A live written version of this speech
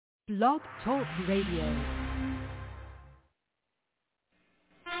Blog Talk Radio.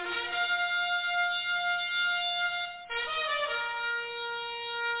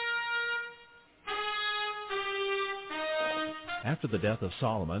 After the death of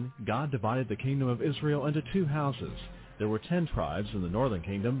Solomon, God divided the kingdom of Israel into two houses. There were 10 tribes in the northern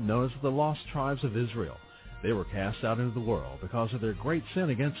kingdom known as the lost tribes of Israel. They were cast out into the world because of their great sin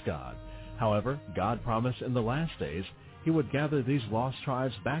against God. However, God promised in the last days he would gather these lost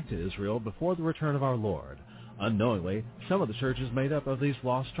tribes back to Israel before the return of our Lord. Unknowingly, some of the churches made up of these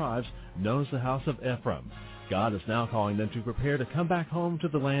lost tribes, known as the house of Ephraim. God is now calling them to prepare to come back home to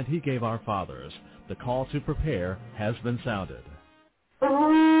the land he gave our fathers. The call to prepare has been sounded.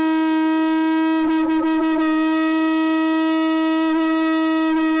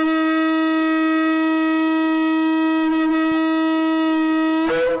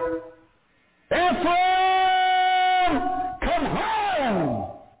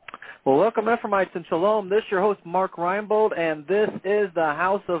 Well, welcome, Ephraimites, and Shalom. This is your host, Mark Reinbold, and this is the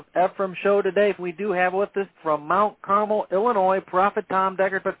House of Ephraim show today. We do have with us from Mount Carmel, Illinois, Prophet Tom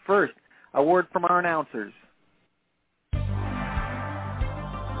Deckard. But first, a word from our announcers.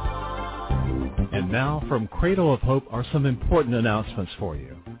 And now, from Cradle of Hope are some important announcements for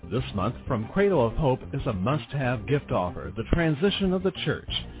you. This month, from Cradle of Hope is a must-have gift offer, the transition of the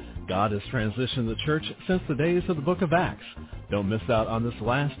church. God has transitioned the church since the days of the book of Acts. Don't miss out on this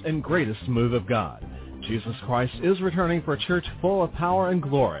last and greatest move of God. Jesus Christ is returning for a church full of power and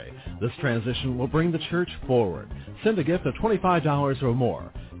glory. This transition will bring the church forward. Send a gift of $25 or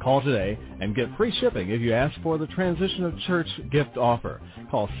more. Call today and get free shipping if you ask for the Transition of Church gift offer.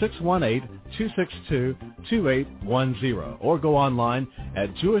 Call 618-262-2810 or go online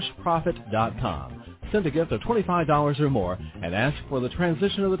at jewishprophet.com. Send a gift of $25 or more and ask for the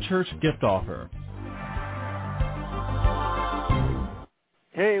Transition of the Church gift offer.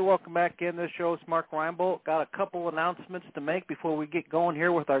 Hey, welcome back in. This show is Mark Reinbold. Got a couple announcements to make before we get going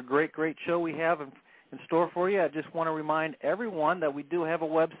here with our great show we have in store for you. I just want to remind everyone that we do have a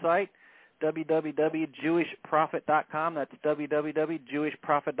website, www.jewishprophet.com. That's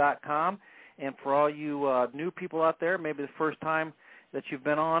www.jewishprophet.com. And for all you new people out there, maybe the first time that you've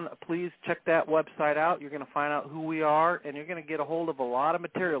been on, please check that website out. You're going to find out who we are, and you're going to get a hold of a lot of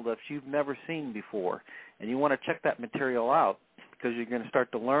material that you've never seen before. And you want to check that material out because you're going to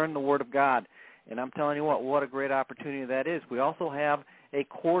start to learn the Word of God. And I'm telling you what a great opportunity that is. We also have a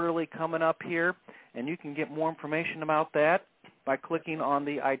quarterly coming up here, and you can get more information about that by clicking on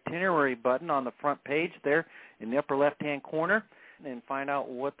the itinerary button on the front page there in the upper left-hand corner and find out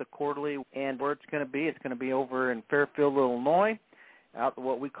what the quarterly and where it's going to be. It's going to be over in Fairfield, Illinois, out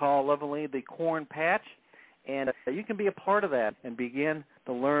what we call lovingly the Corn Patch, and you can be a part of that and begin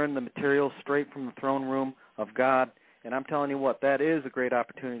to learn the material straight from the throne room of God. And I'm telling you what, that is a great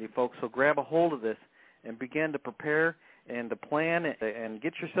opportunity, folks. So grab a hold of this and begin to prepare and to plan and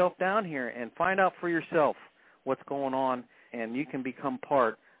get yourself down here and find out for yourself what's going on, and you can become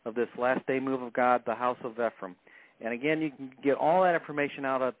part of this last day move of God, the House of Ephraim. And again, you can get all that information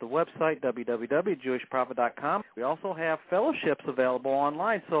out at the website, www.jewishprophet.com. We also have fellowships available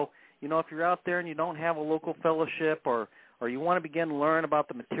online. So, if you're out there and you don't have a local fellowship or you want to begin to learn about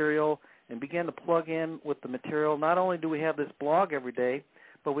the material and begin to plug in with the material, not only do we have this blog every day,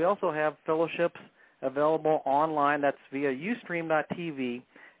 but we also have fellowships available online. That's via ustream.tv,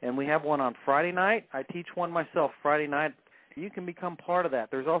 and we have one on Friday night. I teach one myself Friday night. You can become part of that.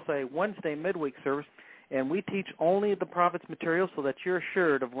 There's also a Wednesday midweek service, and we teach only the prophet's material so that you're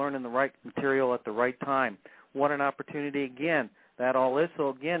assured of learning the right material at the right time. What an opportunity, again, that all is. So,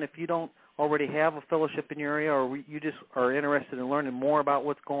 again, if you don't already have a fellowship in your area or you just are interested in learning more about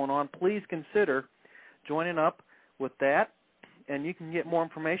what's going on, please consider joining up with that. And you can get more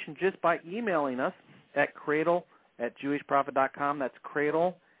information just by emailing us at cradle@jewishprophet.com. That's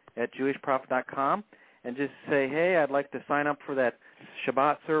cradle@jewishprophet.com. And just say, hey, I'd like to sign up for that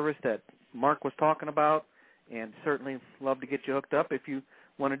Shabbat service that Mark was talking about, and certainly love to get you hooked up. If you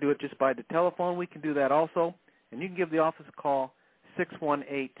want to do it just by the telephone, we can do that also. And you can give the office a call,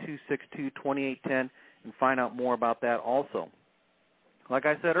 618-262-2810, and find out more about that also. Like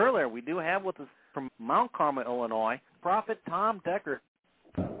I said earlier, we do have with us from Mount Carmel, Illinois, Prophet Tom Deckard.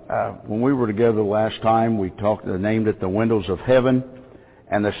 When we were together last time, we named it the Windows of Heaven,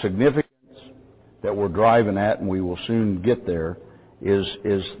 and the significance that we're driving at, and we will soon get there, is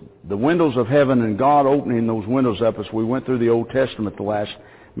the windows of heaven and God opening those windows up. As we went through the Old Testament the last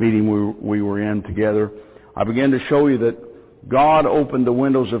meeting we were in together, I began to show you that God opened the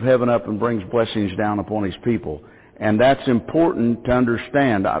windows of heaven up and brings blessings down upon His people. And that's important to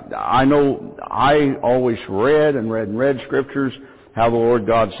understand. I know I always read scriptures how the Lord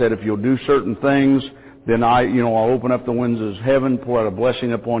God said, if you'll do certain things, then I'll open up the windows of heaven, pour out a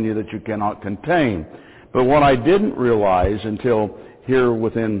blessing upon you that you cannot contain. But what I didn't realize until here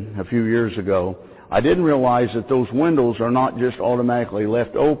within a few years ago, I didn't realize that those windows are not just automatically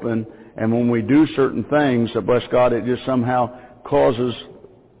left open, and when we do certain things, that bless God, it just somehow causes,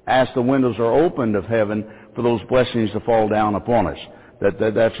 as the windows are opened of heaven, for those blessings to fall down upon us.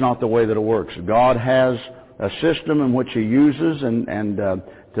 That's not the way that it works. God has a system in which He uses, and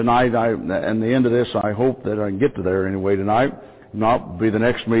tonight, and the end of this, I hope that I can get to there anyway tonight. Not be the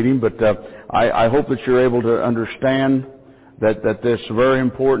next meeting, but I hope that you're able to understand that it's very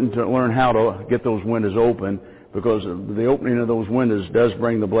important to learn how to get those windows open, because the opening of those windows does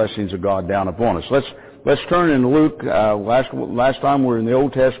bring the blessings of God down upon us. Let's turn in Luke. Last time we were in the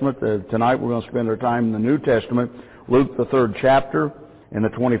Old Testament. Tonight we're going to spend our time in the New Testament. Luke, the 3rd chapter, and the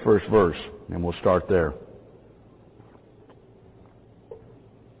 21st verse, and we'll start there.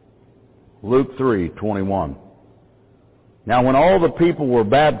 Luke 3:21. Now when all the people were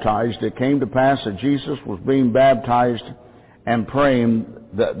baptized, it came to pass that Jesus was being baptized and praying,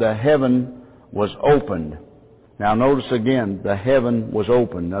 that the heaven was opened. Now notice again, the heaven was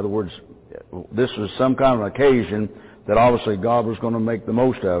opened. In other words, this was some kind of occasion that obviously God was going to make the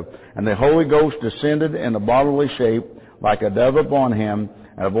most of. And the Holy Ghost descended in a bodily shape like a dove upon him,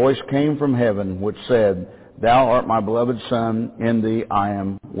 and a voice came from heaven which said, Thou art my beloved Son, in thee I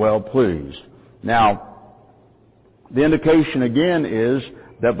am well pleased. Now, the indication again is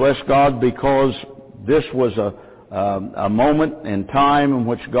that, bless God, because this was a moment in time in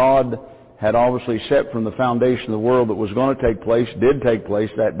which God had obviously set from the foundation of the world that was going to take place, did take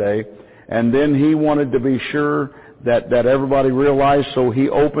place that day, and then He wanted to be sure that everybody realized, so He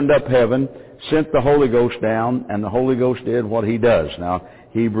opened up heaven, sent the Holy Ghost down, and the Holy Ghost did what He does. Now,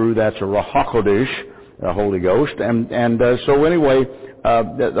 Hebrew, that's a Rahakodesh, the Holy Ghost, so anyway,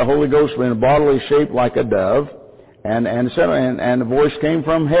 the Holy Ghost was in a bodily shape like a dove, and the voice came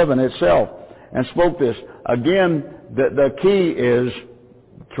from heaven itself and spoke this. Again, the key is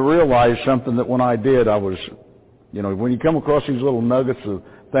to realize something that when I did, I was, when you come across these little nuggets of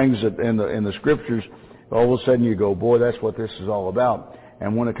things that in the Scriptures, all of a sudden you go, boy, that's what this is all about.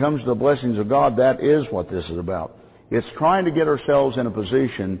 And when it comes to the blessings of God, that is what this is about. It's trying to get ourselves in a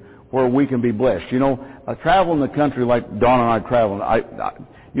position where we can be blessed. I travel in the country like Dawn and I travel.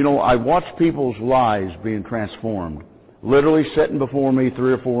 I watch people's lives being transformed. Literally sitting before me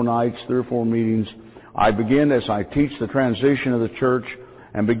 3 or 4 nights, 3 or 4 meetings. I begin as I teach the transition of the church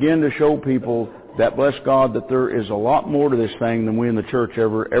and begin to show people that, bless God, that there is a lot more to this thing than we in the church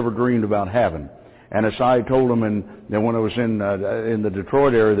ever dreamed about having. And as I told them, when I was in the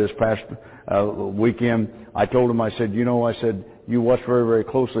Detroit area this past weekend, I told them, I said, you watch very, very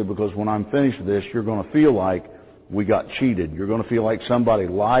closely, because when I'm finished with this, you're going to feel like we got cheated. You're going to feel like somebody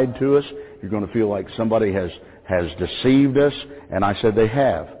lied to us. You're going to feel like somebody has deceived us. And I said, they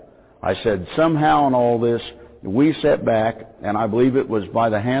have. I said, somehow in all this, we sat back, and I believe it was by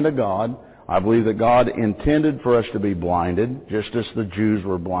the hand of God. I believe that God intended for us to be blinded, just as the Jews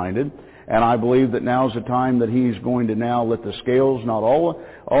were blinded. And I believe that now is the time that He's going to now let the scales not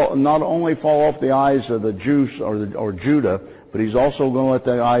only fall off the eyes of the Jews or Judah, but He's also going to let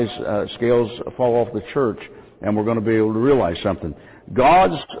the scales fall off the church, and we're going to be able to realize something.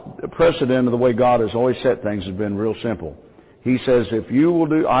 God's precedent of the way God has always set things has been real simple. He says, if you will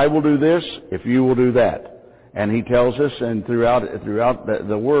do, I will do this, if you will do that. And He tells us, and throughout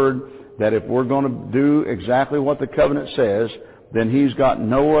the Word, that if we're going to do exactly what the covenant says, then He's got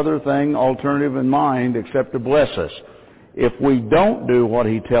no other thing alternative in mind except to bless us. If we don't do what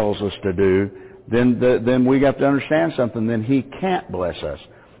He tells us to do, then we have to understand something. Then He can't bless us.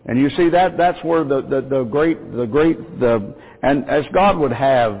 And you see that's where and as God would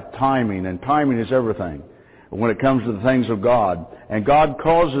have timing, and timing is everything when it comes to the things of God. And God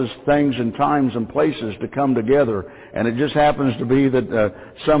causes things and times and places to come together. And it just happens to be that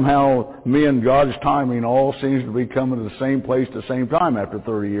somehow me and God's timing all seems to be coming to the same place at the same time after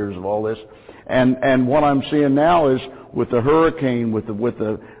 30 years of all this. And what I'm seeing now is with the hurricane, with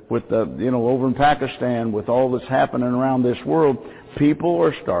the over in Pakistan, with all that's happening around this world, people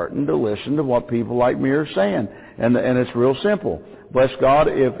are starting to listen to what people like me are saying. And it's real simple. Bless God,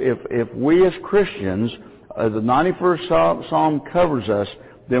 if we as Christians, the 91st Psalm covers us,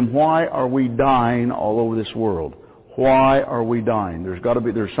 then why are we dying all over this world? Why are we dying?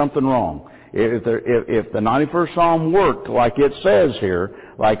 There's something wrong. If the 91st Psalm worked like it says here,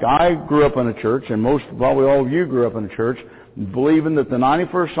 like I grew up in a church, and probably all of you grew up in a church, believing that the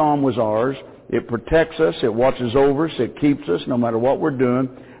 91st Psalm was ours, it protects us, it watches over us, it keeps us no matter what we're doing.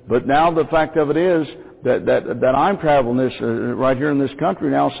 But now the fact of it is that I'm traveling this right here in this country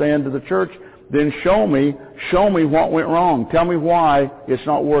now, saying to the church, then show me what went wrong. Tell me why it's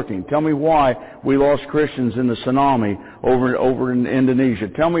not working. Tell me why we lost Christians in the tsunami over in Indonesia.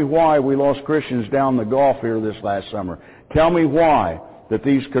 Tell me why we lost Christians down the Gulf here this last summer. Tell me why that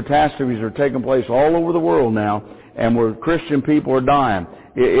these catastrophes are taking place all over the world now, and where Christian people are dying.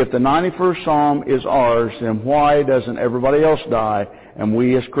 If the 91st Psalm is ours, then why doesn't everybody else die, and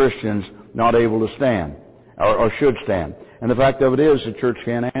we as Christians not able to stand, or should stand? And the fact of it is, the church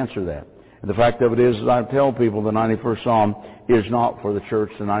can't answer that. And the fact of it is, as I tell people, the 91st Psalm is not for the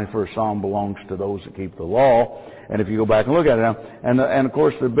church. The 91st Psalm belongs to those that keep the law. And if you go back and look at it now, and of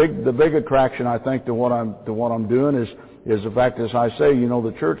course the big attraction, I think, to what I'm doing is the fact, as I say,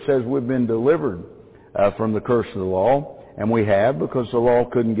 the church says we've been delivered from the curse of the law, and we have, because the law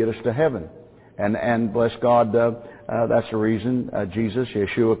couldn't get us to heaven. And bless God, that's the reason Jesus,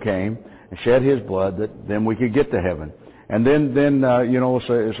 Yeshua, came and shed his blood, that then we could get to heaven. And then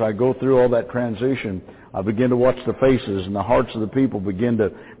as I go through all that transition, I begin to watch the faces, and the hearts of the people begin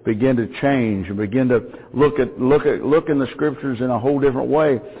to change, and begin to look in the Scriptures in a whole different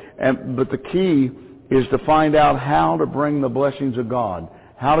way. But the key is to find out how to bring the blessings of God,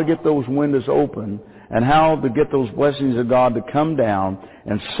 how to get those windows open, and how to get those blessings of God to come down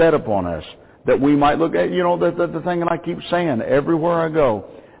and set upon us, that we might look at, the thing that I keep saying everywhere I go.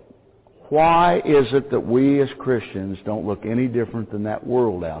 Why is it that we as Christians don't look any different than that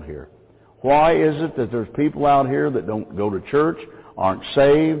world out here? Why is it that there's people out here that don't go to church, aren't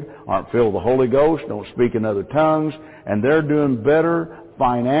saved, aren't filled with the Holy Ghost, don't speak in other tongues, and they're doing better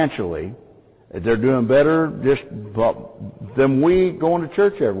financially, they're doing better just than we going to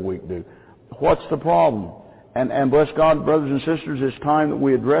church every week do? What's the problem? And bless God, brothers and sisters, it's time that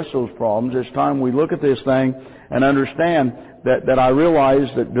we address those problems. It's time we look at this thing and understand that I realize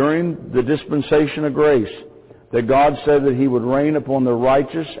that during the dispensation of grace, that God said that he would reign upon the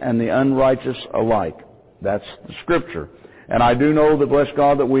righteous and the unrighteous alike. That's the Scripture. And I do know that, bless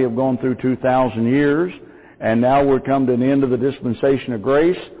God, that we have gone through 2,000 years, and now we're come to the end of the dispensation of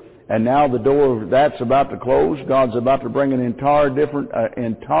grace, and now the door of that's about to close. God's about to bring an entirely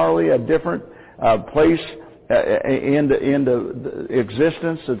different place into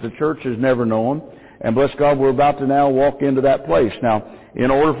existence that the church has never known. And bless God, we're about to now walk into that place. Now,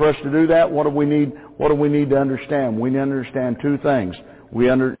 in order for us to do that, what do we need to understand? We need to understand two things. We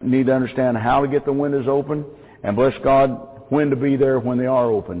need to understand how to get the windows open, and bless God, when to be there when they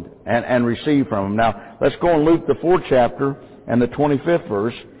are opened, and receive from them. Now, let's go in Luke, the 4th chapter, and the 25th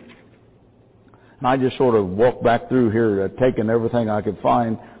verse. And I just sort of walked back through here, taking everything I could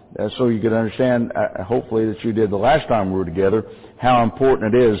find, so you could understand, hopefully, that you did the last time we were together, how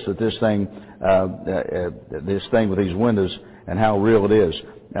important it is that this thing with these windows, and how real it is.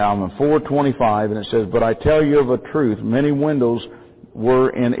 Now, I'm in 4:25, and it says, "But I tell you of a truth, many windows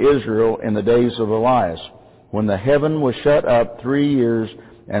were in Israel in the days of Elias, when the heaven was shut up 3 years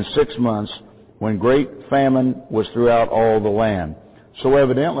and 6 months, when great famine was throughout all the land." So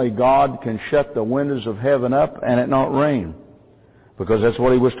evidently, God can shut the windows of heaven up and it not rain, because that's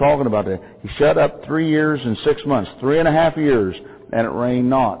what he was talking about there. He shut up 3 years and 6 months, 3.5 years, and it rained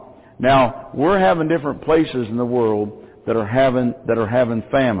not. Now, we're having different places in the world that are having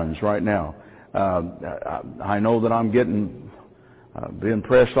famines right now. I know that I'm being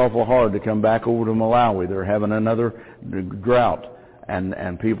pressed awful hard to come back over to Malawi. They're having another drought,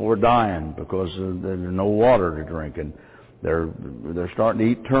 and people are dying because there's no water to drink, and they're starting to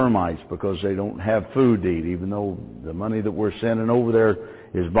eat termites because they don't have food to eat, even though the money that we're sending over there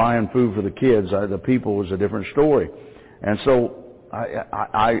is buying food for the kids. The people was a different story. And so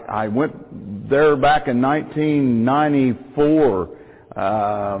I went there back in 1994.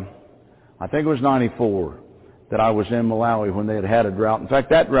 I think it was 94 that I was in Malawi when they had a drought. In fact,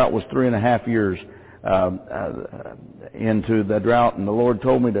 that drought was 3.5 years into the drought, and the Lord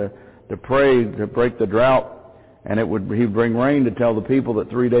told me to pray to break the drought, and he'd bring rain to tell the people that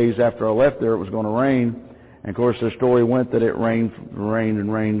 3 days after I left there it was going to rain. And of course, the story went that it rained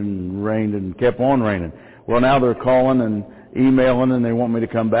and kept on raining. Well, now they're calling and emailing, and they want me to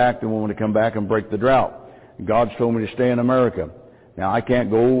come back. They want me to come back and break the drought. God's told me to stay in America. Now, I can't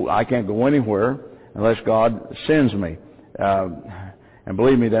go anywhere unless God sends me. And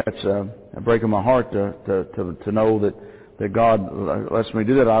believe me, that's breaking my heart to know that God lets me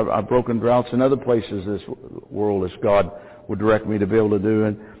do that. I've broken droughts in other places this world as God would direct me to be able to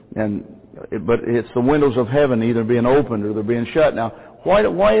do. But it's the windows of heaven either being opened or they're being shut. Now,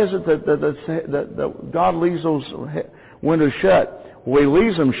 why is it that God leaves those windows shut? Well, he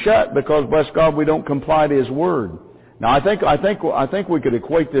leaves them shut because, bless God, we don't comply to his word. Now, I think we could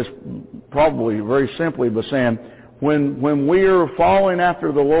equate this probably very simply by saying, when we are following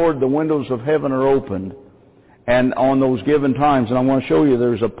after the Lord, the windows of heaven are opened, and on those given times, and I want to show you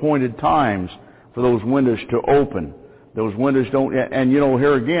there's appointed times for those windows to open. Those windows don't, and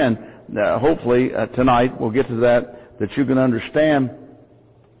here again, hopefully tonight we'll get to that you can understand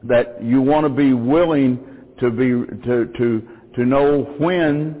that you want to be willing to know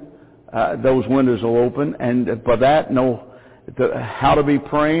when those windows will open, and by that know how to be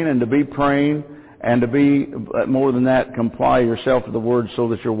praying and to be praying, and to be, more than that, comply yourself to the Word so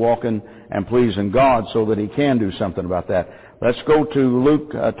that you're walking and pleasing God so that He can do something about that. Let's go to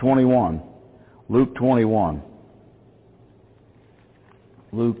Luke 21. Luke 21.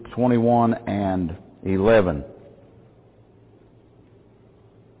 Luke 21 and 11.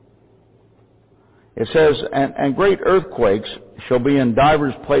 It says, and great earthquakes shall be in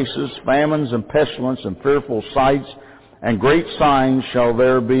divers places, famines and pestilence and fearful sights, and great signs shall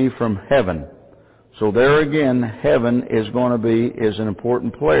there be from heaven. So there again, heaven is an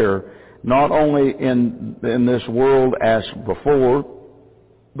important player, not only in this world as before,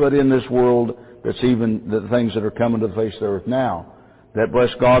 but in this world that's even the things that are coming to the face of the earth now. That,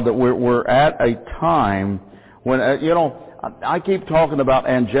 bless God, that we're at a time when, I keep talking about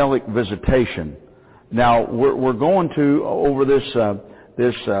angelic visitation. Now, we're going to, over this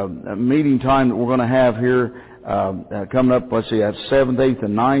meeting time that we're going to have here, coming up, let's see, that's 7th, 8th,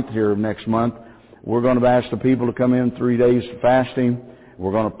 and 9th here of next month. We're going to ask the people to come in 3 days fasting.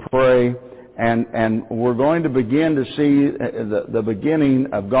 We're going to pray, and we're going to begin to see the beginning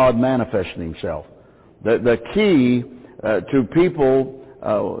of God manifesting Himself. The key to people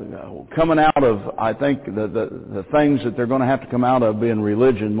coming out of, I think, the things that they're going to have to come out of being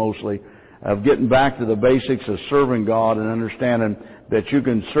religion mostly, of getting back to the basics of serving God and understanding that you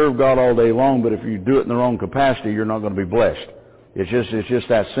can serve God all day long, but if you do it in the wrong capacity, you're not going to be blessed. It's just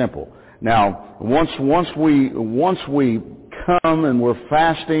that simple. Now, once we come and we're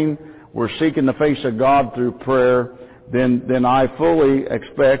fasting, we're seeking the face of God through prayer, then I fully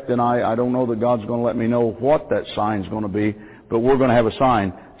expect, and I don't know that God's going to let me know what that sign's going to be, but we're going to have a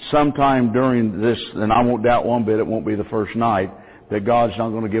sign sometime during this, and I won't doubt one bit it won't be the first night, that God's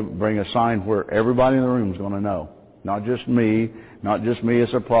not going to bring a sign where everybody in the room is going to know. Not just me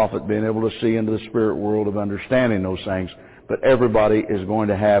as a prophet being able to see into the spirit world of understanding those things, but everybody is going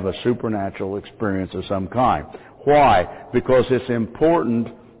to have a supernatural experience of some kind. Why? Because it's important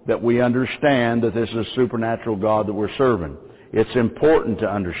that we understand that this is a supernatural God that we're serving. It's important to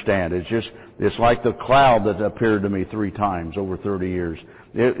understand. It's like the cloud that appeared to me 3 times over 30 years.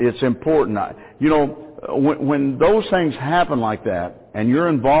 It's important. When those things happen like that, and you're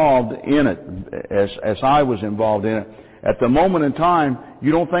involved in it, as I was involved in it, at the moment in time,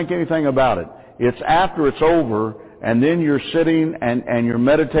 you don't think anything about it. It's after it's over, and then you're sitting and you're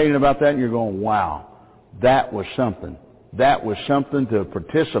meditating about that, and you're going, wow, that was something. That was something to have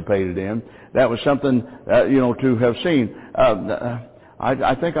participated in. That was something, to have seen.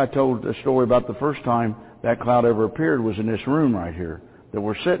 I think I told a story about the first time that cloud ever appeared was in this room right here that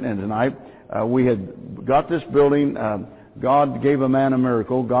we're sitting in tonight. We had got this building. God gave a man a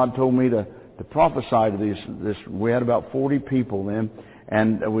miracle. God told me to prophesy to this. We had about 40 people then,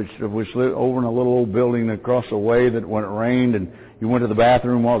 and it was over in a little old building across the way that when it rained and you went to the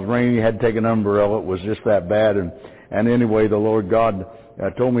bathroom while it was raining, you had to take an umbrella. It was just that bad. And anyway, the Lord God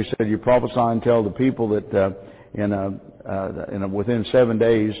told me, said, you prophesy and tell the people that within 7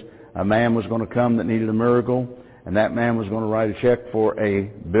 days a man was going to come that needed a miracle, and that man was going to write a check for a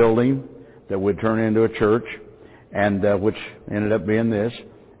building that would turn into a church, and which ended up being this.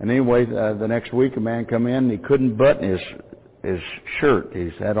 And anyway, the next week a man come in and he couldn't button his shirt.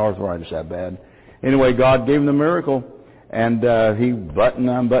 He's had arthritis that bad. Anyway, God gave him the miracle, and he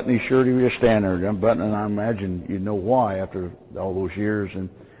unbuttoned his shirt. He was just standing there unbuttoning. I imagine you know why after all those years. And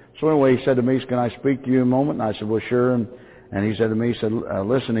so anyway, he said to me, "Can I speak to you a moment?" And I said, "Well, sure." And he said to me, he said,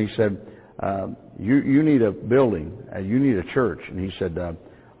 "Listen," he said, "you need a building. You need a church." And he said,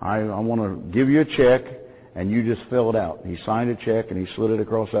 I want to give you a check, and you just fill it out." He signed a check, and he slid it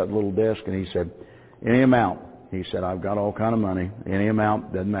across that little desk, and he said, "Any amount." He said, "I've got all kind of money. Any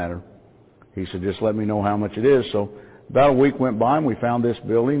amount, doesn't matter." He said, "Just let me know how much it is." So about a week went by, and we found this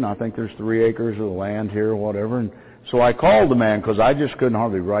building. I think there's 3 acres of land here or whatever. And so I called the man because I just couldn't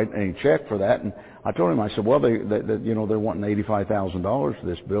hardly write any check for that. And I told him, I said, "Well, they're wanting $85,000 for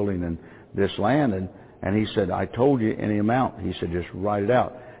this building and this land." And he said, "I told you any amount." He said, "Just write it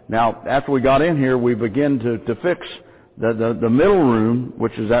out." Now, after we got in here, we began to fix the middle room,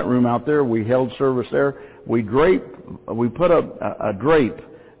 which is that room out there. We held service there. We put a drape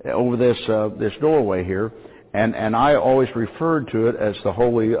over this doorway here, And I always referred to it as the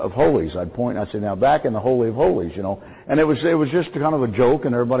Holy of Holies. I'd point and I'd say, now back in the Holy of Holies, you know. And it was just kind of a joke,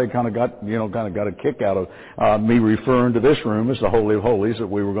 and everybody kind of got a kick out of me referring to this room as the Holy of Holies, that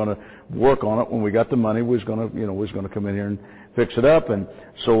we were going to work on it when we got the money. We was going to come in here and fix it up. And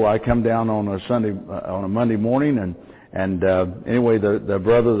so I come down on a Monday morning, and anyway, the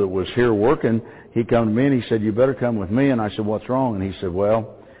brother that was here working, he come to me and he said, "You better come with me." And I said, "What's wrong?" And he said,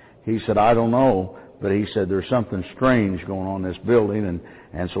 "Well," he said, "I don't know, but he said there's something strange going on in this building."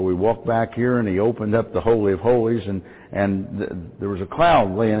 And so we walked back here, and he opened up the Holy of Holies, and there was a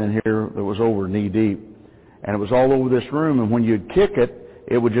cloud laying in here that was over knee deep, and it was all over this room. And when you'd kick it,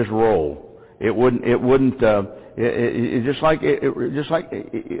 it would just roll. It just like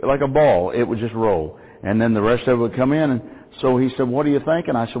a ball. It would just roll, and then the rest of it would come in. And so he said, "What do you think?"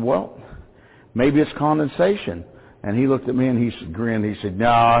 And I said, "Well, maybe it's condensation." And he looked at me and he grinned. He said,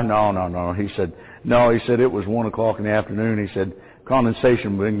 No. He said, "No." He said, "It was 1 o'clock in the afternoon." He said,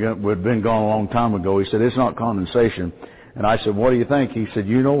 "Condensation would have been gone a long time ago." He said, "It's not condensation." And I said, "What do you think?" He said,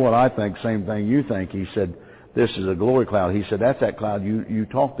 "You know what I think, same thing you think." He said, "This is a glory cloud." He said, "That's that cloud you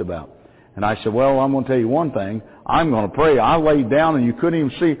talked about." And I said, "Well, I'm going to tell you one thing. I'm going to pray." I laid down, and you couldn't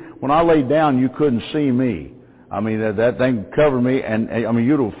even see. When I laid down, you couldn't see me. I mean, that thing covered me, and I mean,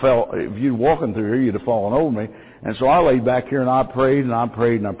 you'd have fell, if you'd walking through here, you'd have fallen over me. And so I laid back here, and I prayed, and I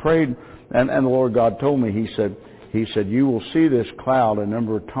prayed, and I prayed, and the Lord God told me, He said, "You will see this cloud a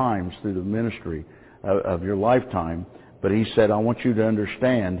number of times through the ministry of your lifetime." But He said, "I want you to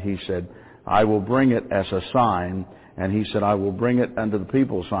understand," He said, "I will bring it as a sign," and He said, "I will bring it unto the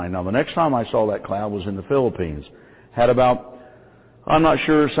people a sign." Now, the next time I saw that cloud was in the Philippines. Had about, I'm not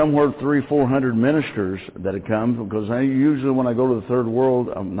sure, somewhere 300-400 ministers that had come, because usually when I go to the third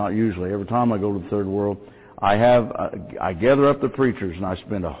world, not usually, every time I go to the third world, I gather up the preachers, and I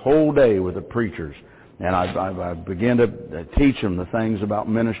spend a whole day with the preachers, and I begin to teach them the things about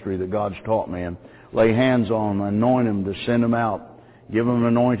ministry that God's taught me, and lay hands on them, anoint them to send them out, give them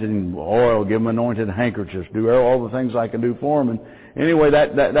anointed oil, give them anointed handkerchiefs, do all the things I can do for them. And anyway,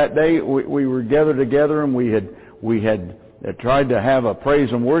 that day we were gathered together, and we had tried to have a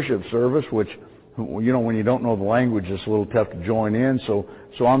praise and worship service, which, you know, when you don't know the language, it's a little tough to join in. So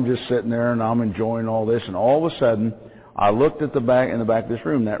I'm just sitting there, and I'm enjoying all this, and all of a sudden, I looked at in the back of this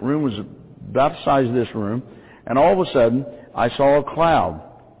room. That room was about the size of this room, and all of a sudden, I saw a cloud.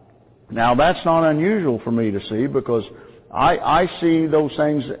 Now, that's not unusual for me to see, because I see those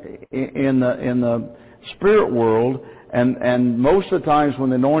things in the spirit world, and most of the times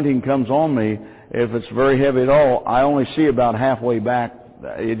when the anointing comes on me, if it's very heavy at all, I only see about halfway back.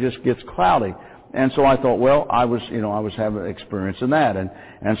 It just gets cloudy. And so I thought, well, I was having experience in that.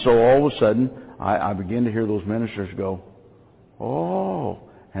 And so all of a sudden, I began to hear those ministers go, "Oh,"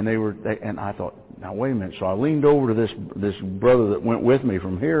 and and I thought, now wait a minute. So I leaned over to this brother that went with me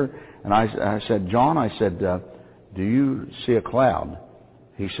from here, and I said, "John," I said, "do you see a cloud?"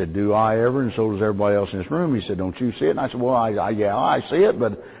 He said, "Do I ever?" And so does everybody else in this room. He said, "Don't you see it?" And I said, "Well, yeah, I see it,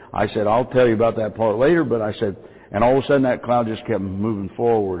 but," I said, "I'll tell you about that part later." But I said, and all of a sudden that cloud just kept moving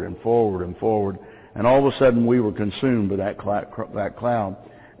forward and forward and forward. And all of a sudden we were consumed by that cloud.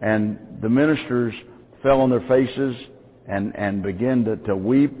 And the ministers fell on their faces and began to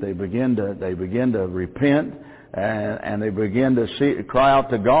weep. They began to repent, and they began to cry out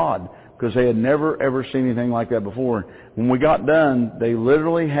to God, because they had never ever seen anything like that before. When we got done, they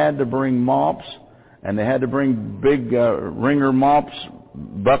literally had to bring mops, and they had to bring big wringer mops,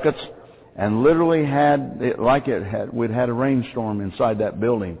 buckets, and literally we'd had a rainstorm inside that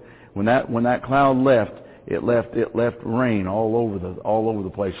building. When that cloud left, it left rain all over the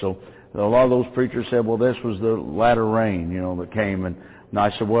place. So a lot of those preachers said, "Well, this was the latter rain, that came." And I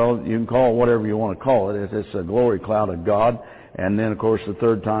said, "Well, you can call it whatever you want to call it. It's a glory cloud of God." And then, of course, the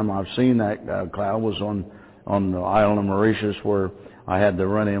third time I've seen that cloud was on the island of Mauritius, where I had to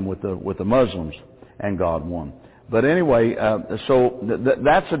run in with the Muslims, and God won. But anyway, so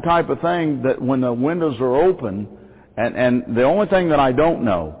that's the type of thing that when the windows are open, and the only thing that I don't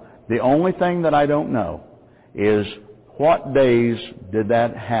know is what days did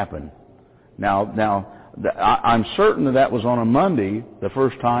that happen. Now, I'm certain that was on a Monday, the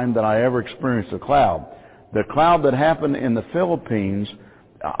first time that I ever experienced a cloud. The cloud that happened in the Philippines,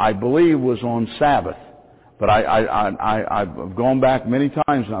 I believe, was on Sabbath. But I've gone back many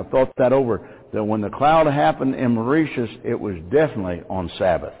times and I've thought that over, that when the cloud happened in Mauritius, it was definitely on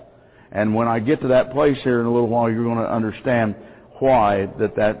Sabbath. And when I get to that place here in a little while, you're going to understand why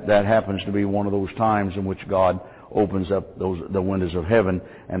that happens to be one of those times in which God opens up the windows of heaven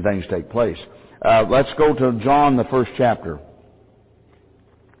and things take place. Let's go to John, the first chapter.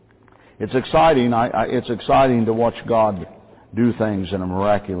 It's exciting. It's exciting to watch God do things in a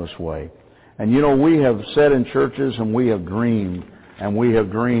miraculous way. And you know, we have sat in churches and we have dreamed, and we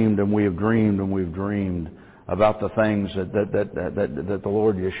have dreamed, and we have dreamed, and we've dreamed about the things that the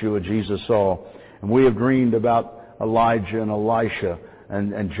Lord Yeshua Jesus saw. And we have dreamed about Elijah and Elisha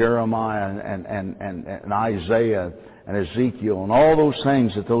and Jeremiah and Isaiah and Ezekiel and all those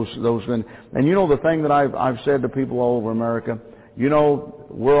things that those and you know the thing that I've said to people all over America, you know,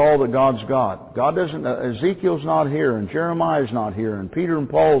 we're all that God's got. God doesn't, Ezekiel's not here, and Jeremiah's not here, and Peter and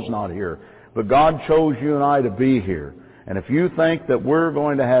Paul's not here. But God chose you and I to be here. And if you think that we're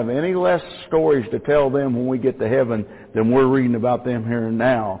going to have any less stories to tell them when we get to heaven than we're reading about them here and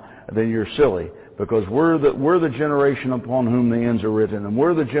now, then you're silly. Because we're the generation upon whom the ends are written, and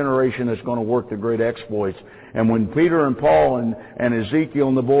we're the generation that's going to work the great exploits. And when Peter and Paul and Ezekiel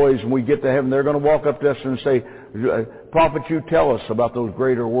and the boys, when we get to heaven, they're going to walk up to us and say, Prophet, you tell us about those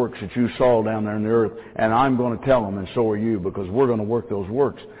greater works that you saw down there in the earth, and I'm going to tell them, and so are you, because we're going to work those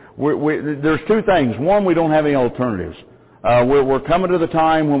works. There's two things. One, we don't have any alternatives. We're coming to the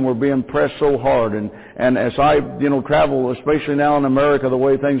time when we're being pressed so hard, and as I travel, especially now in America, the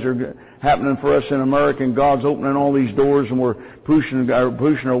way things are happening for us in America, and God's opening all these doors, and we're pushing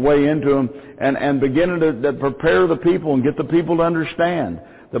our way into them, and beginning to prepare the people and get the people to understand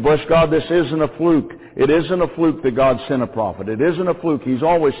that, bless God, this isn't a fluke. It isn't a fluke that God sent a prophet. It isn't a fluke. He's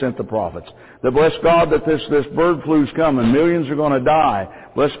always sent the prophets. That, bless God, that this bird flu's coming. Millions are going to die.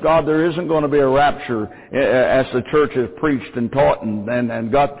 Bless God, there isn't going to be a rapture as the church has preached and taught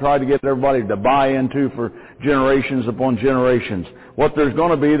and God tried to get everybody to buy into for generations upon generations. What there's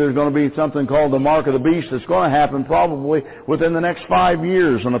going to be something called the mark of the beast that's going to happen probably within the next 5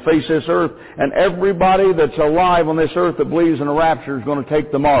 years on the face of this earth. And everybody that's alive on this earth that believes in a rapture is going to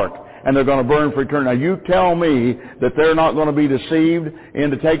take the mark. And they're going to burn for eternity. Now, you tell me that they're not going to be deceived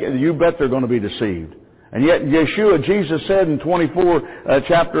into taking. You bet they're going to be deceived. And yet, Yeshua, Jesus said in 24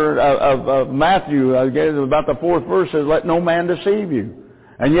 chapter of Matthew, about the 4th verse, says, "Let no man deceive you."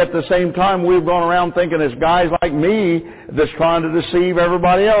 And yet, at the same time, we've gone around thinking it's guys like me that's trying to deceive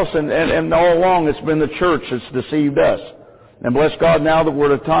everybody else. And all along, it's been the church that's deceived us. And bless God, now that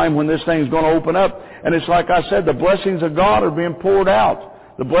we're at a time when this thing's going to open up, and it's like I said, the blessings of God are being poured out.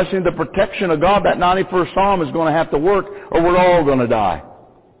 The blessing, the protection of God, that 91st Psalm is going to have to work, or we're all going to die.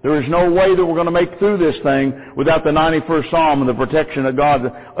 There is no way that we're going to make through this thing without the 91st Psalm and the protection that God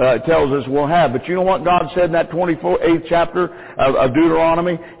tells us we'll have. But you know what God said in that 28th chapter of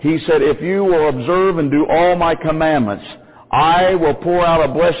Deuteronomy? He said, if you will observe and do all my commandments, I will pour out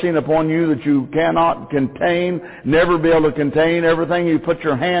a blessing upon you that you cannot contain, never be able to contain. Everything you put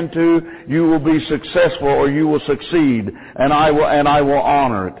your hand to, you will be successful or you will succeed. And I will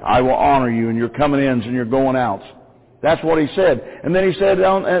honor it. I will honor you in your coming ins and your going outs. That's what he said. And then he said in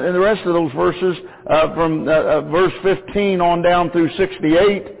the rest of those verses, from verse 15 on down through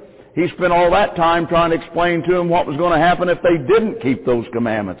 68, he spent all that time trying to explain to them what was going to happen if they didn't keep those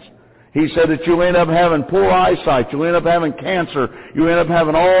commandments. He said that you'll end up having poor eyesight, you'll end up having cancer, you'll end up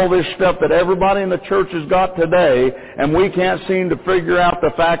having all this stuff that everybody in the church has got today, and we can't seem to figure out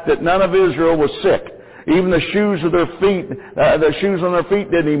the fact that none of Israel was sick. Even the shoes on their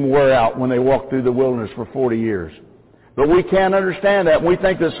feet didn't even wear out when they walked through the wilderness for 40 years. But we can't understand that. We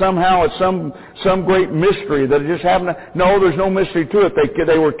think that somehow it's some great mystery that it just happened. No, there's no mystery to it.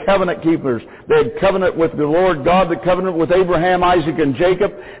 They were covenant keepers. They had covenant with the Lord God, the covenant with Abraham, Isaac, and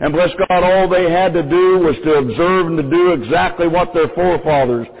Jacob. And bless God, all they had to do was to observe and to do exactly what their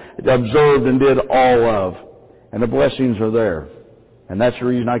forefathers observed and did all of. And the blessings are there. And that's the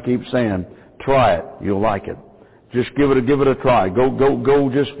reason I keep saying, try it. You'll like it. Just give it a try. Go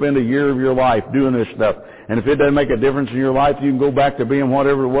just spend a year of your life doing this stuff. And if it doesn't make a difference in your life, you can go back to being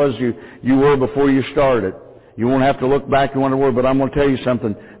whatever it was you were before you started. You won't have to look back and wonder where, but I'm going to tell you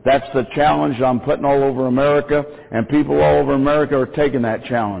something. That's the challenge I'm putting all over America, and people all over America are taking that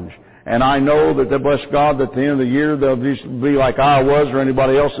challenge. And I know that, bless God, that at the end of the year they'll just be like I was or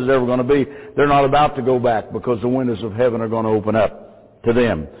anybody else is ever going to be. They're not about to go back because the windows of heaven are going to open up to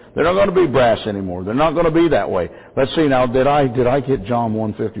them. They're not going to be brass anymore. They're not going to be that way. Let's see now, did I get John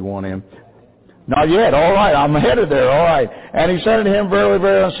 1:51 in? Not yet. All right, I'm headed there. All right. And he said unto him, verily,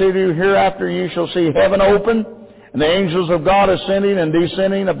 verily, I say to you, hereafter you shall see heaven open, and the angels of God ascending and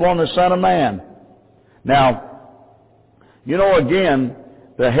descending upon the Son of Man. Now, you know, again,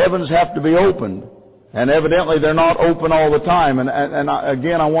 the heavens have to be opened, and evidently they're not open all the time. And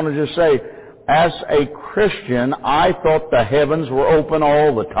again, I want to just say, as a Christian, I thought the heavens were open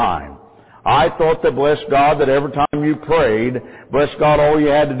all the time. I thought that, bless God, that every time you prayed, bless God, all you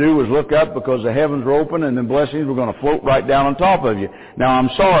had to do was look up because the heavens were open and the blessings were going to float right down on top of you. Now, I'm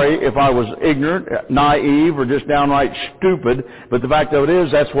sorry if I was ignorant, naive, or just downright stupid, but the fact of it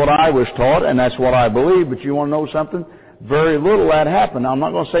is that's what I was taught and that's what I believe. But you want to know something? Very little of that happened. Now, I'm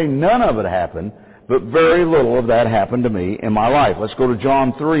not going to say none of it happened, but very little of that happened to me in my life. Let's go to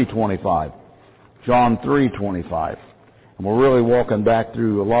John 3:25. John 3:25. And we're really walking back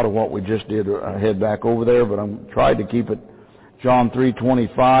through a lot of what we just did, head back over there, but I'm trying to keep it John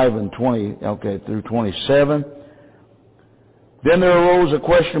 3:25 and 20, through 27. Then there arose a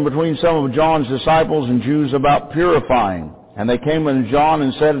question between some of John's disciples and Jews about purifying. And they came unto John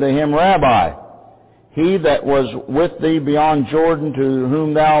and said unto him, Rabbi, he that was with thee beyond Jordan, to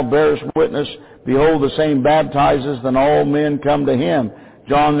whom thou bearest witness, behold, the same baptizes, and all men come to him.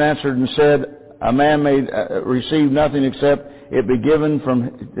 John answered and said, a man may receive nothing except it be given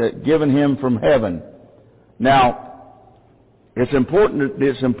him from heaven. Now, it's important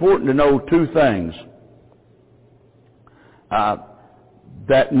to know two things.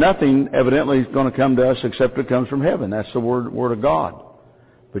 That nothing evidently is going to come to us except it comes from heaven. That's the word of God.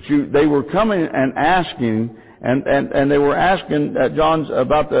 But they were coming and asking, and they were asking John's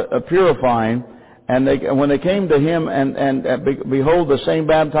about the purifying. And when they came to him, and behold, the same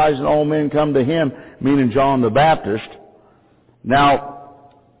baptized, and all men come to him, meaning John the Baptist. Now,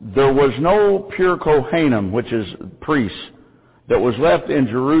 there was no pure Kohanim, which is priests, that was left in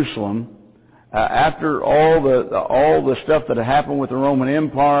Jerusalem after all the stuff that had happened with the Roman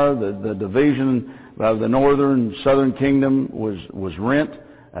Empire. The division of the northern and southern kingdom was rent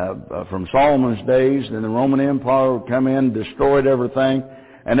from Solomon's days. Then the Roman Empire would come in, destroyed everything.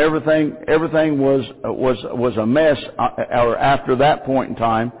 And everything was a mess after that point in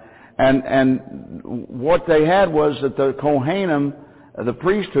time. And what they had was that the Kohanim, the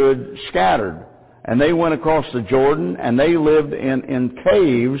priesthood, scattered. And they went across the Jordan, and they lived in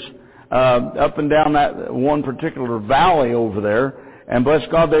caves up and down that one particular valley over there. And bless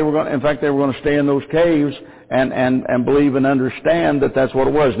God, they were going to stay in those caves and believe and understand that that's what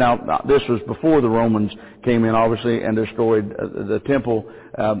it was. Now, this was before the Romans came in, obviously, and destroyed the temple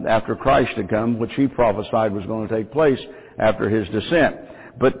after Christ had come, which he prophesied was going to take place after his descent.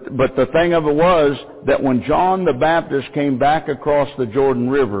 But the thing of it was that when John the Baptist came back across the Jordan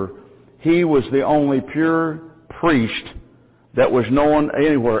River, he was the only pure priest that was known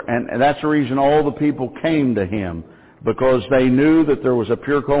anywhere. And that's the reason all the people came to him, because they knew that there was a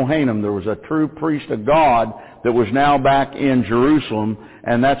pure Kohanim, there was a true priest of God that was now back in Jerusalem,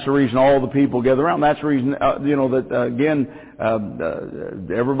 and that's the reason all the people gathered around. That's the reason,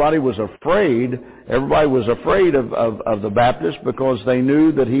 everybody was afraid. Everybody was afraid of the Baptist because they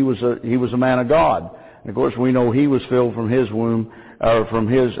knew that he was a man of God. And of course, we know he was filled from his womb,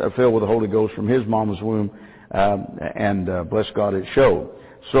 filled with the Holy Ghost from his mama's womb, and bless God, it showed.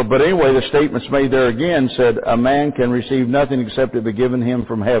 So, but anyway, the statements made there again said, a man can receive nothing except it be given him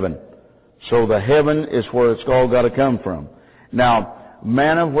from heaven. So the heaven is where it's all got to come from. Now,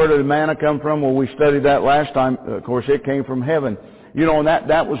 manna, where did manna come from? Well, we studied that last time. Of course, it came from heaven. You know, and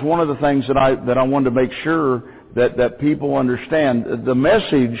that was one of the things that I wanted to make sure that people understand. The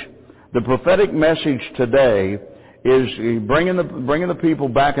message, the prophetic message today is bringing the people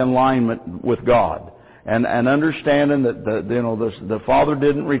back in alignment with God. And understanding that the Father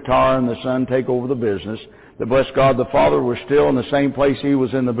didn't retire and the Son take over the business. That, bless God, the Father was still in the same place he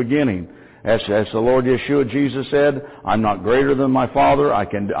was in the beginning. As the Lord Yeshua Jesus said, I'm not greater than my Father.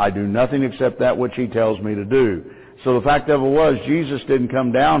 I do nothing except that which he tells me to do. So the fact of it was, Jesus didn't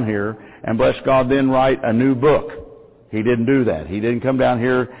come down here and, bless God, then write a new book. He didn't do that. He didn't come down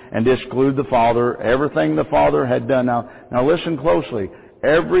here and disclude the Father. Everything the Father had done. Now listen closely.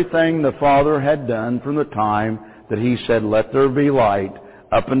 Everything the Father had done from the time that he said, let there be light,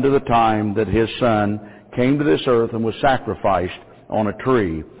 up until the time that his Son came to this earth and was sacrificed on a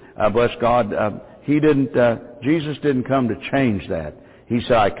tree. Bless God, Jesus didn't come to change that. He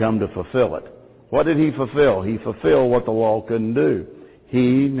said, I come to fulfill it. What did he fulfill? He fulfilled what the law couldn't do.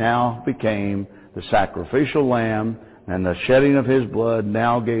 He now became the sacrificial lamb, and the shedding of his blood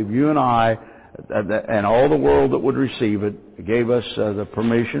now gave you and I and all the world that would receive it, gave us the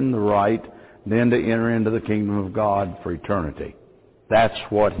permission, the right, then to enter into the kingdom of God for eternity. That's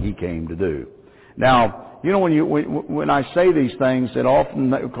what he came to do. Now, you know, when I say these things, it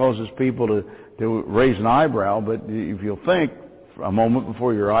often causes people to raise an eyebrow, but if you'll think for a moment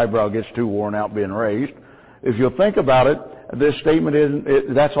before your eyebrow gets too worn out being raised, if you'll think about it, this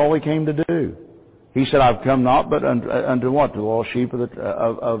statement that's all he came to do. He said, I've come not but unto what? To the lost sheep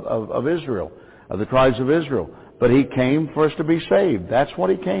of Israel, of the tribes of Israel. but He came for us to be saved. That's what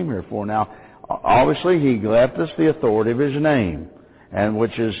He came here for. Now, obviously, He left us the authority of His name, and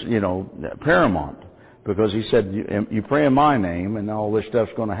which is, paramount, because He said, you pray in my name, and all this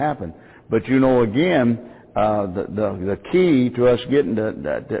stuff's going to happen. But again, the key to us getting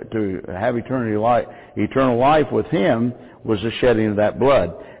to have eternal life with Him was the shedding of that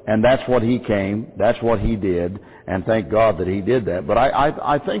blood. And that's what He came, that's what He did, and thank God that He did that. But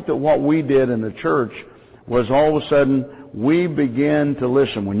I think that what we did in the church was all of a sudden we began to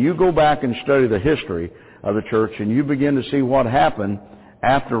listen. When you go back and study the history of the church and you begin to see what happened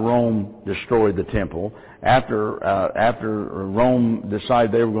after Rome destroyed the temple, after Rome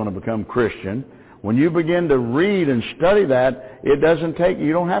decided they were going to become Christian, when you begin to read and study that, you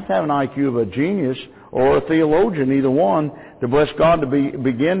don't have to have an IQ of a genius or a theologian, either one, to bless God to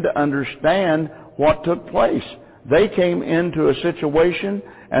begin to understand what took place. They came into a situation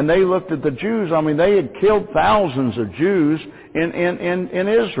and they looked at the Jews. I mean, they had killed thousands of Jews in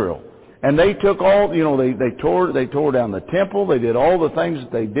Israel. And they took all, they tore down the temple. They did all the things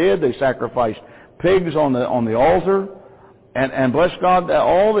that they did. They sacrificed pigs on the altar. And bless God,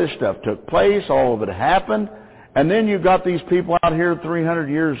 all this stuff took place. All of it happened. And then you got these people out here 300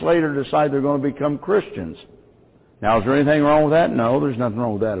 years later decide they're going to become Christians. Now, is there anything wrong with that? No, there's nothing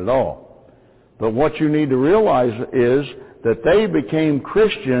wrong with that at all. But what you need to realize is that they became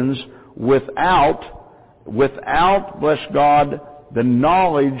Christians without, bless God, the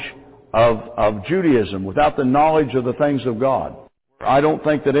knowledge of Judaism, without the knowledge of the things of God. I don't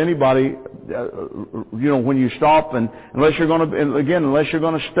think that anybody, when you stop and unless you're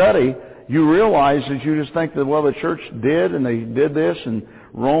going to study, you realize that you just think that, well, the church did and they did this and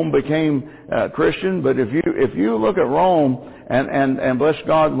Rome became Christian. But if you look at Rome and bless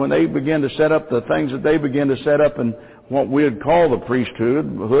God, when they begin to set up the things that they begin to set up in what we would call the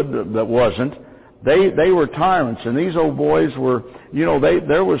priesthood that wasn't, they were tyrants, and these old boys were,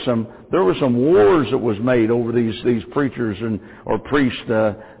 there were some wars that was made over these preachers or priests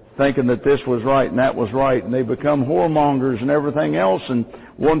thinking that this was right and that was right, and they become whoremongers and everything else, and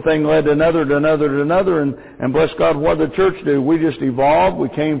one thing led to another, and bless God, what did the church do? We just evolved, we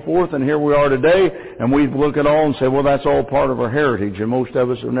came forth, and here we are today, and we look at all and say, well, that's all part of our heritage, and most of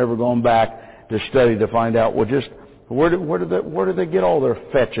us have never gone back to study to find out, well, just where do they get all their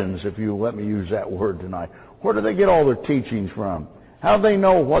fetchings, if you let me use that word tonight? Where do they get all their teachings from? How do they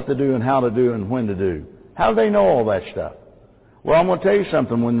know what to do and how to do and when to do? How do they know all that stuff? Well, I'm going to tell you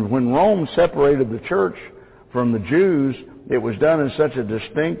something. When Rome separated the church from the Jews, it was done in such a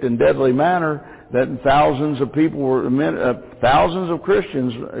distinct and deadly manner that thousands of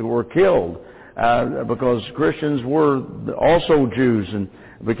Christians were killed because Christians were also Jews and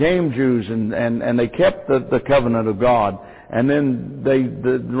became Jews, and they kept the covenant of God. And then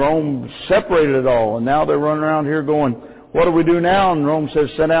Rome separated it all, and now they're running around here going, what do we do now? And Rome says,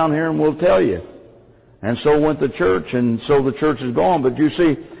 sit down here and we'll tell you. And so went the church, and so the church is gone. But you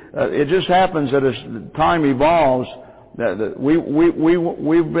see, it just happens that as time evolves, that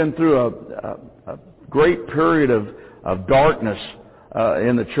we've been through a great period of darkness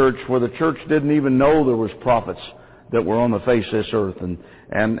in the church, where the church didn't even know there was prophets that were on the face of this earth,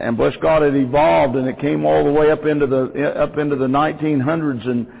 and bless God, it evolved, and it came all the way up into the 1900s,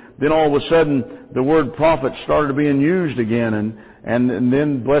 and then all of a sudden the word prophet started being used again, and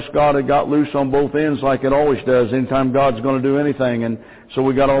then bless God, it got loose on both ends like it always does anytime God's going to do anything, and so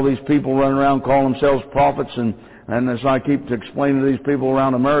we got all these people running around calling themselves prophets, and as I keep explaining to these people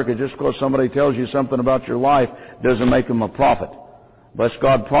around America, just because somebody tells you something about your life doesn't make them a prophet. Bless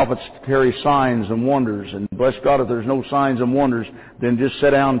God, prophets carry signs and wonders. And bless God, if there's no signs and wonders, then just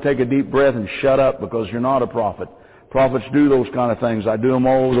sit down and take a deep breath and shut up, because you're not a prophet. Prophets do those kind of things. I do them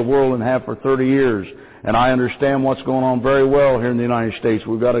all over the world and have for 30 years. And I understand what's going on very well here in the United States.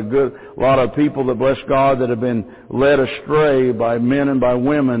 We've got a lot of people that, bless God, that have been led astray by men and by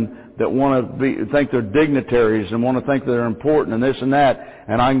women that want to think they're dignitaries and want to think they're important and this and that.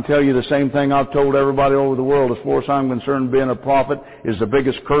 And I can tell you the same thing I've told everybody over the world. As far as I'm concerned, being a prophet is the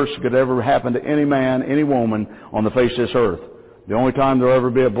biggest curse that could ever happen to any man, any woman on the face of this earth. The only time there'll ever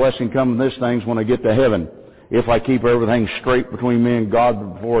be a blessing coming to this thing is when I get to heaven, if I keep everything straight between me and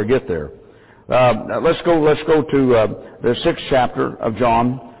God before I get there. Let's go to the 6th chapter of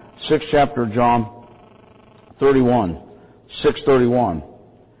John. 6th chapter of John, 31. 6:31.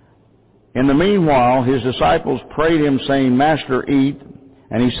 In the meanwhile, his disciples prayed him, saying, Master, eat.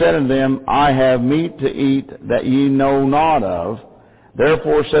 And he said unto them, I have meat to eat that ye know not of.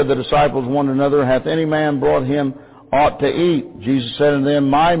 Therefore said the disciples one to another, Hath any man brought him aught to eat? Jesus said unto them,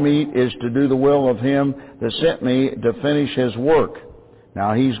 My meat is to do the will of him that sent me, to finish his work.